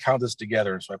going to count this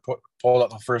together. So I pulled out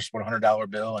the first $100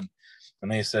 bill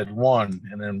and they said 1,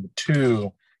 and then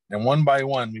 2, and one by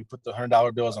one, we put the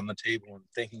 $100 bills on the table and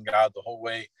thanking God the whole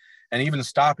way. And even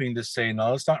stopping to say,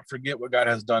 no, let's not forget what God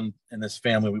has done in this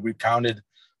family. We recounted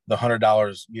the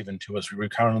 $100 given to us. We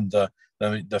recounted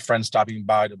the friends stopping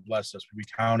by to bless us. We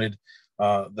recounted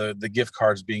the gift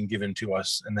cards being given to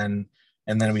us. And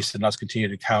then we said, let's continue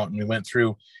to count. And we went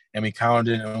through and we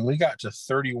counted. And when we got to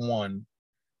 31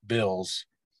 bills,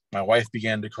 my wife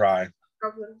began to cry.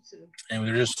 And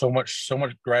there was just so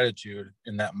much gratitude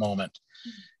in that moment.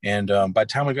 And by the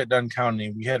time we got done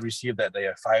counting, we had received that day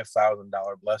a $5,000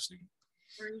 blessing,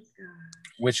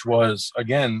 which was,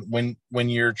 again, when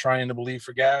you're trying to believe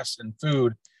for gas and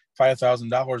food,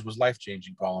 $5,000 was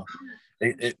life-changing, Paula.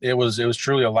 It was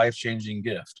truly a life-changing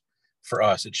gift for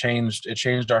us. It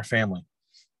changed our family.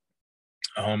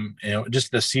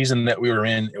 Just the season that we were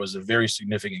in, it was a very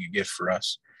significant gift for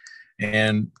us.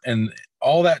 And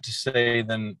all that to say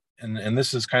then, and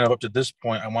this is kind of up to this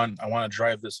point, I want to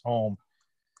drive this home,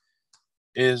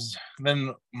 is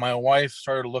then my wife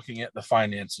started looking at the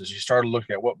finances. She started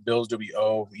looking at what bills do we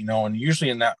owe, and usually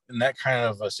in that kind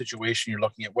of a situation, you're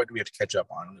looking at what do we have to catch up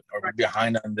on? Are we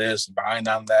behind on this, behind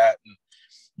on that? And,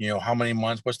 how many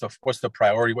months, what's the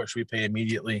priority? What should we pay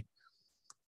immediately?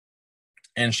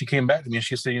 And she came back to me and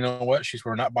she said, you know what?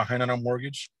 We're not behind on our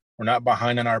mortgage. We're not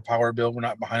behind on our power bill. We're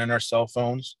not behind on our cell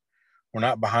phones. We're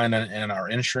not behind on our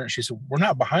insurance. She said, we're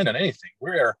not behind on anything.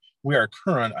 We are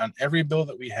current on every bill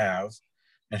that we have.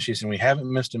 And she said, we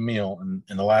haven't missed a meal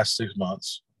in the last 6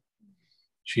 months.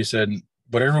 She said,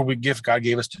 whatever gift God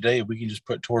gave us today, we can just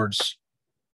put towards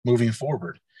moving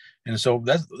forward. And so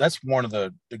that's one of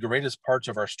the greatest parts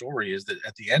of our story, is that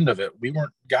at the end of it,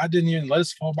 God didn't even let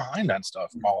us fall behind on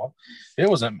stuff, Paula. It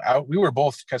wasn't, we were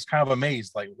both kind of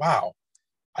amazed, like, wow,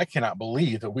 I cannot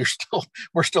believe that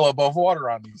we're still above water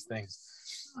on these things.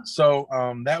 So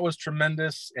that was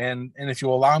tremendous. And if you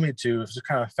allow me to just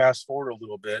kind of fast forward a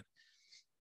little bit,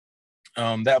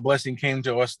 that blessing came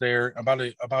to us there about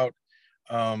a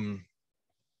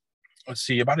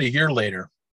year later.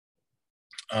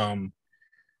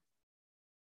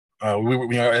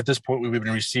 At this point, we've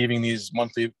been receiving these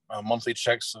monthly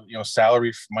checks,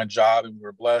 salary for my job, and we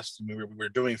were blessed, and we were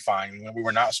doing fine. We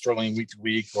were not struggling week to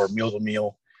week or meal to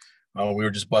meal. We were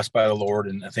just blessed by the Lord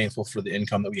and thankful for the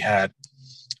income that we had.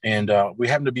 And we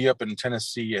happened to be up in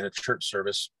Tennessee at a church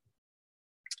service.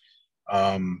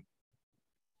 And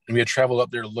we had traveled up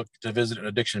there to visit an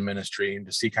addiction ministry and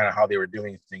to see kind of how they were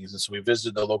doing things. And so we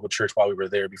visited the local church while we were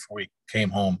there before we came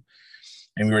home.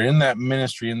 And we were in that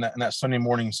ministry in that Sunday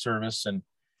morning service, and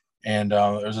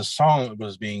there was a song that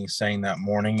was being sang that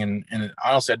morning. And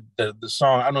honestly, the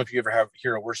song, I don't know if you ever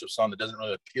hear a worship song that doesn't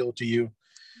really appeal to you.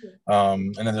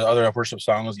 And then the other worship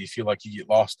songs, you feel like you get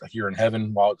lost here in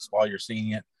heaven while you're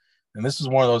singing it. And this is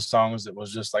one of those songs that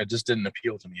was just didn't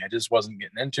appeal to me. I just wasn't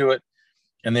getting into it.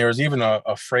 And there was even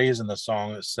a phrase in the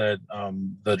song that said,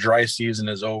 "The dry season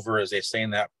is over," as they sang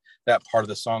that part of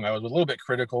the song. I was a little bit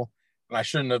critical. And I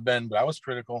shouldn't have been, but I was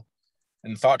critical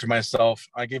and thought to myself,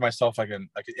 I gave myself like an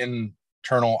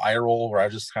internal eye roll where I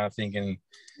was just kind of thinking,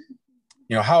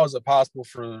 how is it possible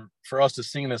for us to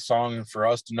sing this song and for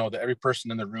us to know that every person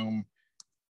in the room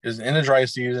is in a dry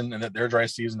season and that their dry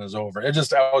season is over? I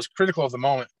was critical of the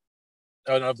moment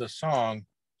of the song,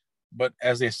 but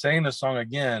as they sang the song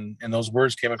again and those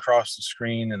words came across the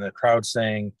screen and the crowd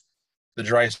saying, "The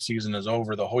dry season is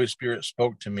over," the Holy Spirit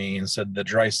spoke to me and said, "The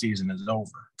dry season is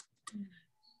over."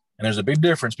 And there's a big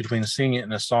difference between singing it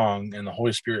in a song and the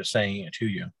Holy Spirit saying it to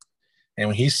you. And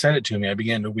when he said it to me, I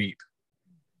began to weep.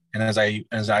 And as I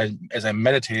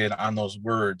meditated on those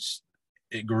words,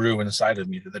 it grew inside of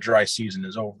me that the dry season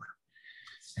is over.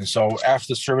 And so after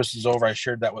the service is over, I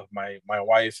shared that with my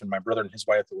wife and my brother and his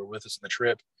wife that were with us in the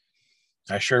trip.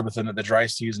 I shared with them that the dry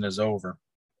season is over.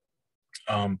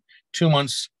 2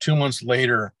 months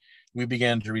later, we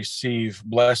began to receive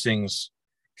blessings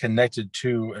connected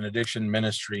to an addiction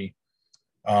ministry.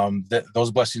 That those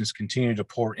blessings continue to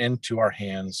pour into our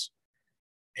hands.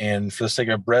 And for the sake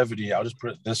of brevity, I'll just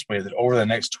put it this way, that over the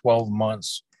next 12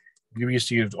 months, we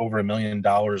received over $1 million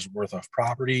worth of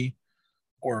property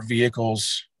or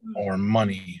vehicles or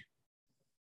money.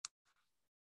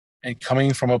 And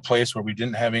coming from a place where we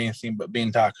didn't have anything but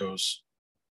bean tacos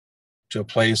to a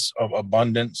place of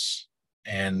abundance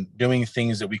and doing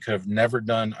things that we could have never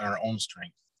done on our own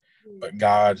strength. But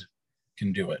God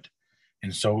can do it.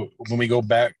 And so when we go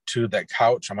back to that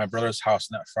couch on my brother's house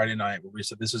on that Friday night, where we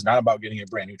said, this is not about getting a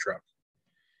brand new truck.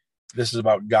 This is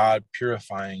about God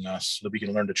purifying us so that we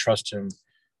can learn to trust him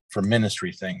for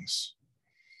ministry things.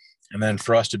 And then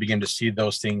for us to begin to see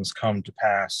those things come to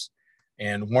pass.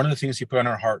 And one of the things he put on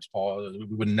our hearts, Paul, is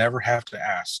we would never have to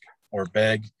ask or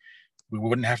beg. We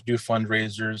wouldn't have to do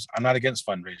fundraisers. I'm not against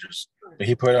fundraisers, but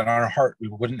he put it on our heart. We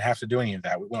wouldn't have to do any of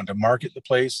that. We wanted to market the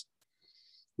place.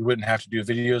 We wouldn't have to do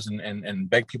videos and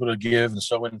beg people to give and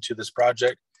sow into this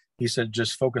project. He said,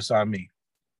 just focus on me.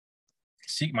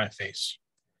 Seek my face.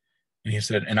 And he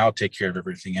said, and I'll take care of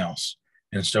everything else.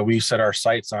 And so we set our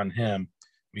sights on him.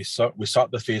 We sought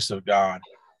the face of God.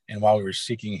 And while we were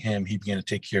seeking him, he began to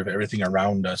take care of everything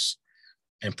around us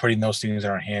and putting those things in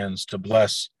our hands to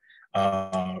bless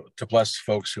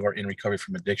folks who are in recovery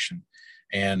from addiction.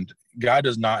 And God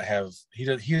does not have,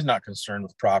 he's not concerned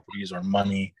with properties or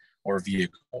money or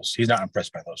vehicles. He's not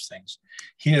impressed by those things.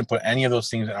 He didn't put any of those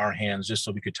things in our hands just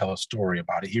so we could tell a story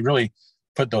about it. He really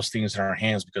put those things in our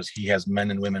hands because he has men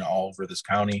and women all over this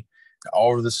county,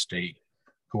 all over the state,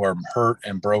 who are hurt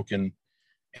and broken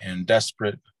and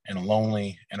desperate and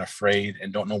lonely and afraid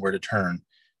and don't know where to turn,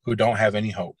 who don't have any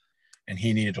hope. And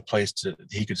he needed a place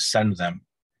he could send them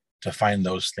to find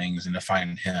those things and to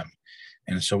find him.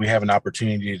 And so we have an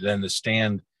opportunity then to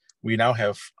stand. We now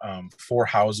have 4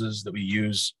 houses that we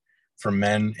use for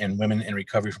men and women in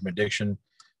recovery from addiction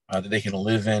that they can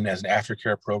live in as an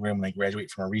aftercare program when they graduate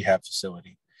from a rehab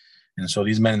facility. And so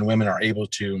these men and women are able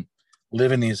to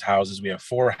live in these houses. We have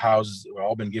 4 houses that we've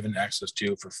all been given access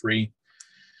to for free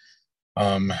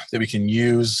that we can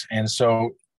use. And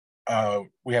so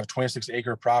we have a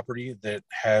 26-acre property that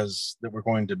we're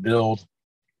going to build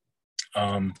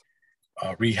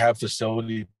a rehab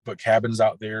facility, put cabins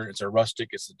out there. It's a rustic,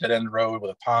 it's a dead end road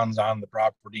with ponds on the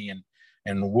property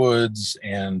and woods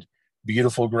and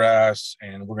beautiful grass.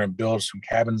 And we're going to build some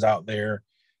cabins out there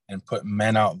and put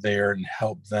men out there and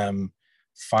help them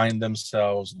find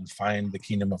themselves and find the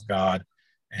kingdom of God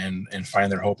and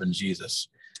find their hope in Jesus.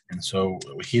 And so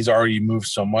he's already moved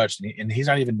so much, and he's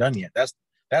not even done yet.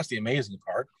 That's the amazing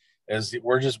part. as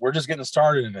we're just getting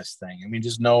started in this thing. And we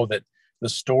just know that the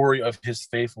story of his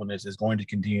faithfulness is going to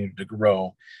continue to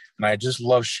grow. And I just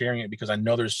love sharing it because I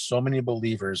know there's so many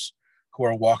believers who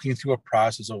are walking through a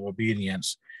process of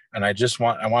obedience. And I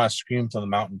want to scream to the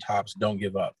mountaintops, don't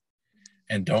give up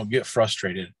and don't get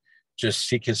frustrated. Just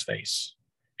seek his face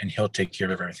and he'll take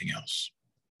care of everything else.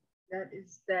 That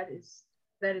is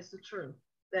the truth.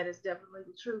 That is definitely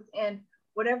the truth. And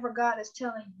whatever God is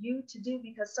telling you to do,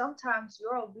 because sometimes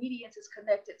your obedience is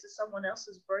connected to someone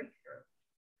else's breakthrough.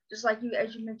 Just like you,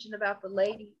 as you mentioned about the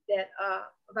lady that,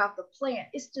 about the plant,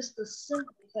 it's just the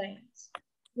simple things.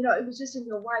 You know, it was just in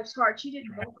your wife's heart. She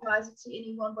didn't vocalize it to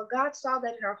anyone, but God saw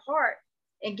that in her heart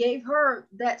and gave her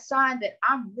that sign that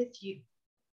I'm with you.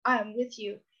 I am with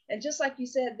you. And just like you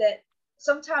said, that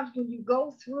sometimes when you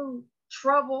go through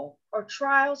trouble or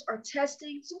trials or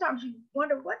testing, sometimes you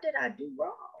wonder, what did I do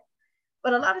wrong?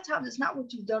 But a lot of times it's not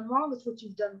what you've done wrong, it's what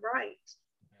you've done right.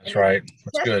 That's right.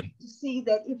 That's good. To see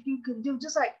that if you can do,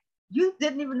 just like you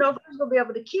didn't even know if you was going to be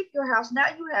able to keep your house. Now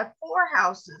you have 4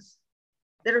 houses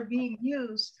that are being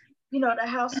used, you know, to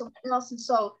house someone else. And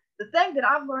so the thing that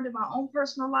I've learned in my own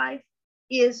personal life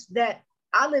is that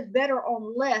I live better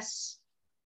on less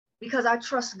because I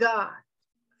trust God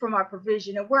for my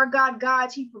provision. And where God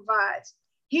guides, he provides.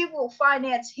 He will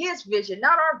finance his vision,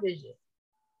 not our vision,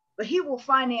 but he will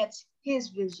finance his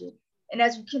vision. And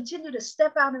as we continue to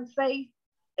step out in faith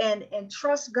and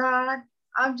trust God,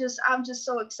 I'm just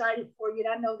so excited for you.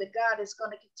 And I know that God is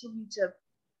going to continue to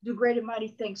do great and mighty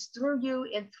things through you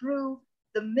and through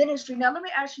the ministry. Now, let me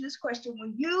ask you this question.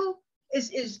 When you, is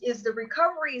the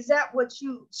recovery, is that what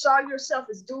you saw yourself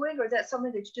as doing, or is that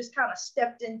something that you just kind of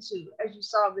stepped into as you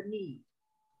saw the need?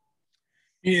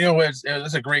 You know, it's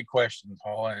a great question,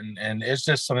 Paula. And it's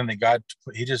just something that God,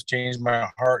 he just changed my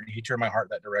heart and he turned my heart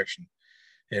that direction.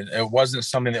 It wasn't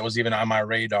something that was even on my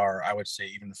radar, I would say,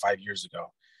 even 5 years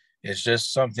ago. It's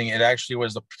just something, it actually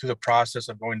was through the process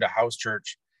of going to house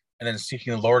church and then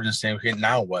seeking the Lord and saying, okay,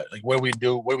 now what? Like, what do we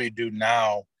do? What do we do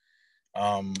now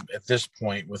at this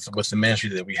point with the ministry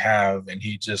that we have? And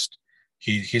he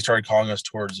started calling us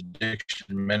towards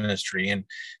addiction ministry. And,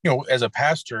 you know, as a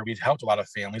pastor, we've helped a lot of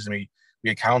families and we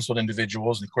had counseled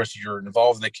individuals. And of course, you're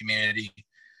involved in the community.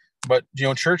 But, you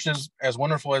know, churches, as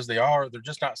wonderful as they are, they're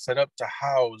just not set up to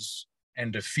house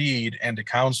and to feed and to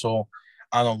counsel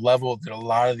on a level that a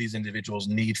lot of these individuals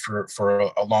need for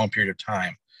a long period of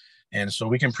time. And so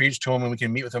we can preach to them and we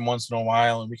can meet with them once in a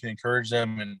while and we can encourage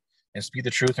them and speak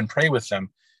the truth and pray with them.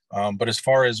 But as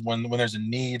far as when there's a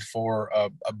need for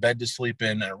a bed to sleep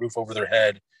in, and a roof over their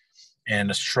head, and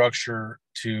a structure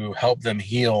to help them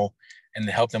heal and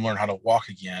to help them learn how to walk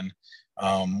again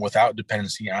without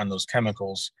dependency on those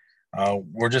chemicals,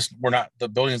 the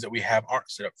buildings that we have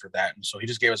aren't set up for that. And so he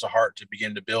just gave us a heart to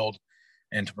begin to build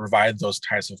and to provide those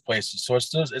types of places. So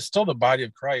it's still the body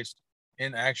of Christ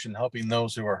in action, helping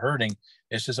those who are hurting.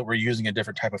 It's just that we're using a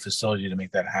different type of facility to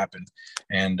make that happen.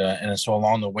 And so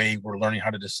along the way, we're learning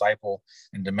how to disciple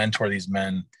and to mentor these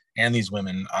men and these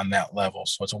women on that level.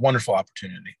 So it's a wonderful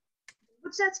opportunity.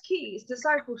 Which that's key. It's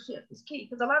discipleship is key,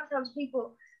 because a lot of times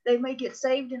people, they may get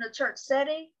saved in a church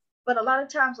setting, but a lot of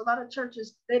times, a lot of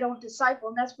churches, they don't disciple,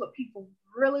 and that's what people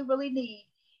really, really need.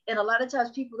 And a lot of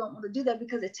times people don't want to do that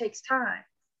because it takes time.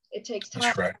 It takes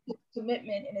time, right,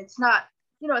 commitment, and it's not,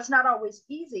 you know, it's not always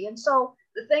easy. And so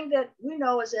the thing that we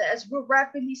know is that as we're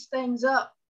wrapping these things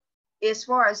up, as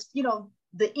far as, you know,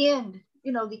 the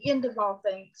end of all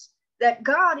things, that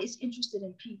God is interested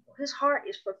in people. His heart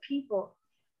is for people.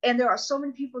 And there are so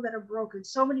many people that are broken,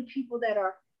 so many people that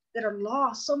are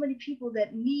lost, so many people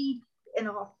that need an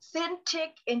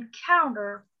authentic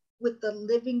encounter with the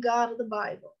living God of the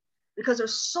Bible. Because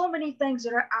there's so many things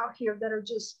that are out here that are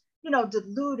just, you know,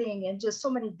 deluding, and just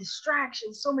so many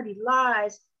distractions, so many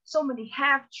lies, so many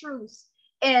half-truths.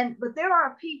 But there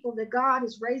are people that God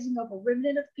is raising up, a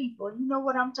remnant of people. And you know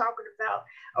what I'm talking about,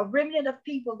 a remnant of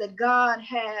people that God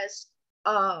has,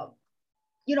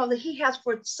 that he has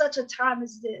for such a time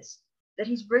as this, that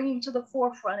he's bringing to the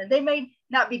forefront. And they may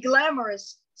not be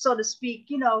glamorous, so to speak,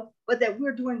 you know, but that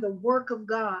we're doing the work of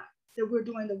God,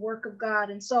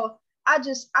 And so I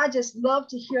just love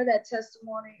to hear that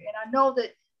testimony. And I know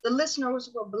that the listeners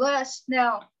were blessed.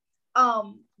 Now,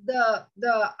 the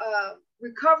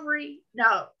recovery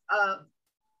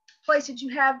place that you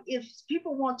have, if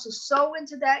people want to sow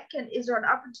into that, is there an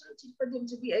opportunity for them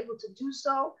to be able to do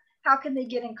so? How can they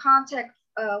get in contact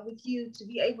with you to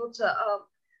be able to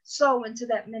sow into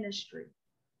that ministry?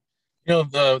 You know,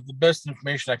 the best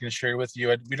information I can share with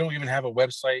you, we don't even have a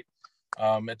website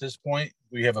at this point.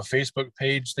 We have a Facebook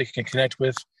page they can connect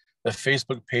with. The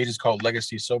Facebook page is called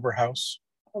Legacy Sober House.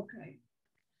 Okay.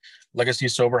 Legacy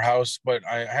Sober House, but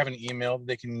I have an email that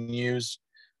they can use,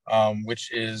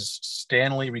 which is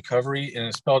Stanley Recovery, and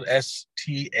it's spelled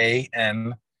STANLY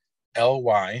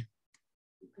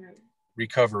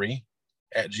recovery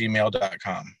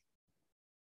 @gmail.com.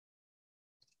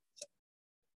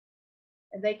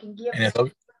 And they can give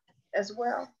as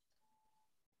well.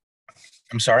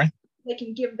 I'm sorry? They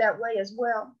can give that way as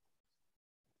well.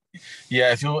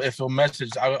 Yeah, if you'll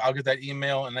message, I'll get that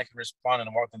email and they can respond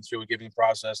and walk them through a giving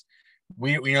process.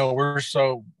 We're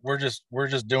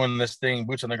just doing this thing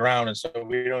boots on the ground, and so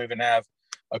we don't even have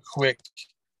a quick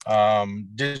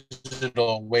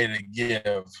digital way to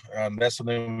give. That's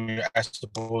something I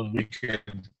suppose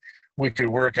we could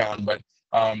work on. But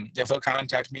if they'll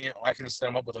contact me, I can set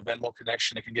them up with a Venmo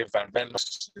connection. They can give on Venmo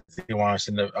if you want to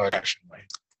send a action way.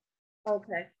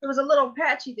 Okay, it was a little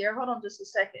patchy there. Hold on just a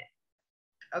second.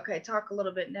 Okay, talk a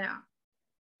little bit now.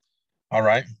 All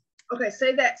right. Okay,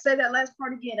 say that last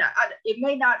part again. It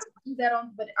may not do that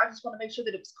on, but I just want to make sure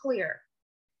that it was clear.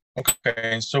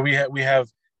 Okay, so we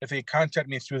have if they contact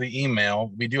me through the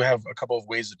email, we do have a couple of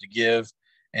ways to give,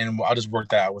 and I'll just work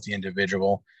that out with the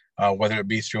individual, whether it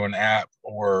be through an app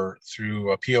or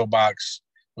through a PO box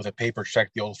with a paper check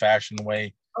the old-fashioned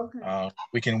way. Okay.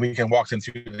 We can walk them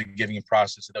through the giving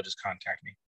process, and they'll just contact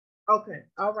me. Okay.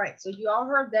 All right. So you all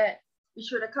heard that. Be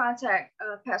sure to contact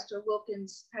Pastor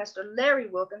Larry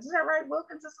Wilkins. Is that right?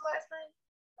 Wilkins is the last name?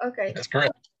 Okay. That's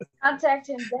correct. Contact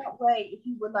him that way if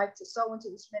you would like to sow into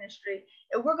this ministry.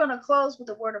 And we're going to close with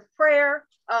a word of prayer.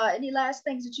 Any last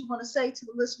things that you want to say to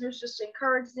the listeners, just to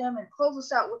encourage them, and close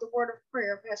us out with a word of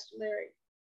prayer, Pastor Larry.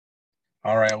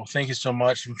 All right. Well, thank you so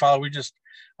much. And Father, we just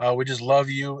love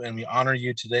you, and we honor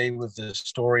you today with this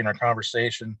story and our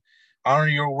conversation. Honor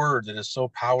your word that is so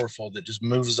powerful, that just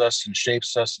moves us and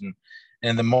shapes us.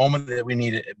 And the moment that we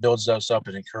need it, it builds us up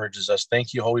and encourages us.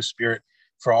 Thank you, Holy Spirit,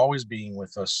 for always being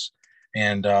with us.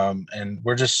 And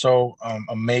we're just so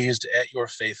amazed at your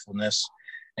faithfulness.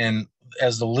 And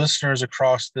as the listeners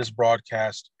across this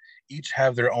broadcast each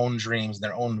have their own dreams,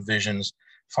 their own visions,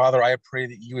 Father, I pray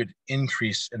that you would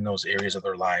increase in those areas of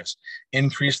their lives,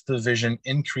 increase the vision,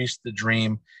 increase the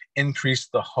dream, increase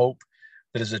the hope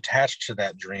that is attached to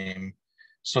that dream,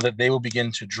 so that they will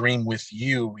begin to dream with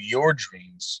you, your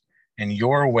dreams and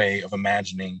your way of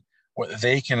imagining what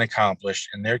they can accomplish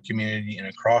in their community and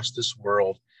across this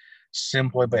world,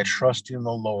 simply by trusting the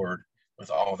Lord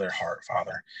with all their heart,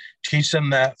 Father. Teach them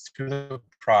that through the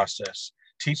process.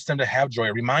 Teach them to have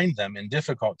joy. Remind them in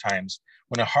difficult times,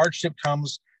 when a hardship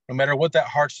comes, no matter what that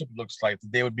hardship looks like,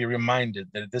 that they would be reminded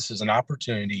that this is an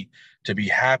opportunity to be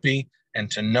happy and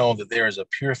to know that there is a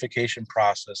purification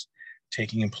process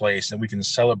taking place, and we can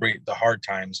celebrate the hard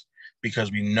times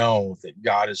because we know that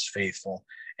God is faithful.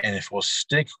 And if we'll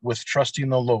stick with trusting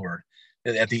the Lord,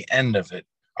 that at the end of it,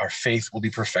 our faith will be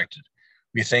perfected.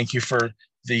 We thank you for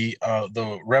the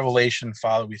revelation,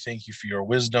 Father. We thank you for your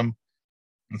wisdom.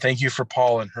 And thank you for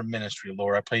Paul and her ministry,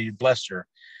 Lord. I pray you bless her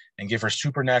and give her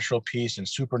supernatural peace and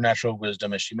supernatural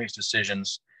wisdom as she makes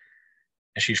decisions,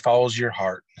 as she follows your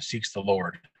heart and seeks the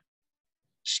Lord.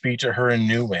 Speak to her in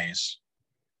new ways.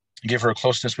 Give her a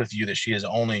closeness with you that she has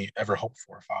only ever hoped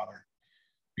for, Father.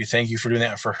 We thank you for doing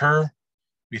that for her.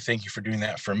 We thank you for doing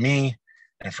that for me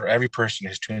and for every person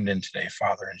who's tuned in today,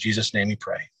 Father. In Jesus' name we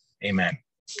pray. Amen.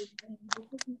 Thank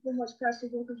you so much, Pastor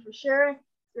Wilkins, for sharing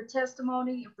your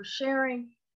testimony and for sharing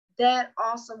that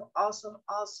awesome,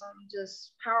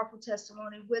 just powerful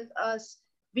testimony with us.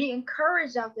 Be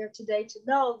encouraged out there today to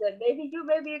know that maybe you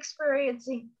may be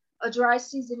experiencing a dry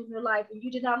season in your life and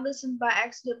you did not listen by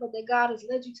accident, but that God has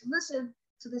led you to listen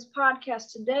to this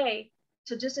podcast today,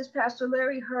 to just as Pastor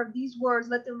Larry heard these words,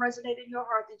 let them resonate in your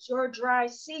heart, that your dry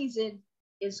season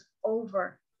is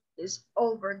over. Is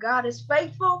over. God is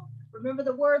faithful. Remember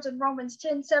the words in Romans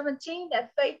 10:17,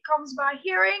 that faith comes by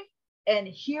hearing, and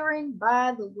hearing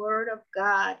by the word of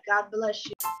God. God bless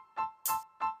you.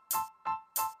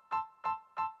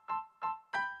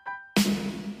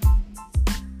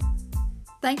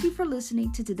 Thank you for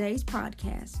listening to today's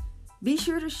podcast. Be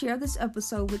sure to share this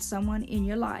episode with someone in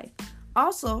your life.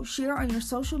 Also, share on your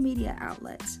social media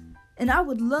outlets. And I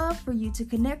would love for you to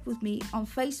connect with me on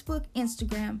Facebook,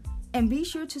 Instagram, and be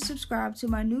sure to subscribe to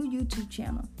my new YouTube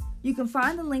channel. You can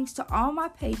find the links to all my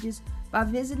pages by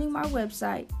visiting my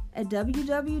website at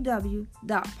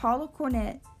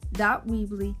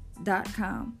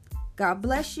www.paulacornett.weebly.com. God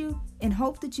bless you, and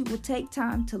hope that you will take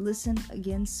time to listen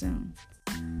again soon.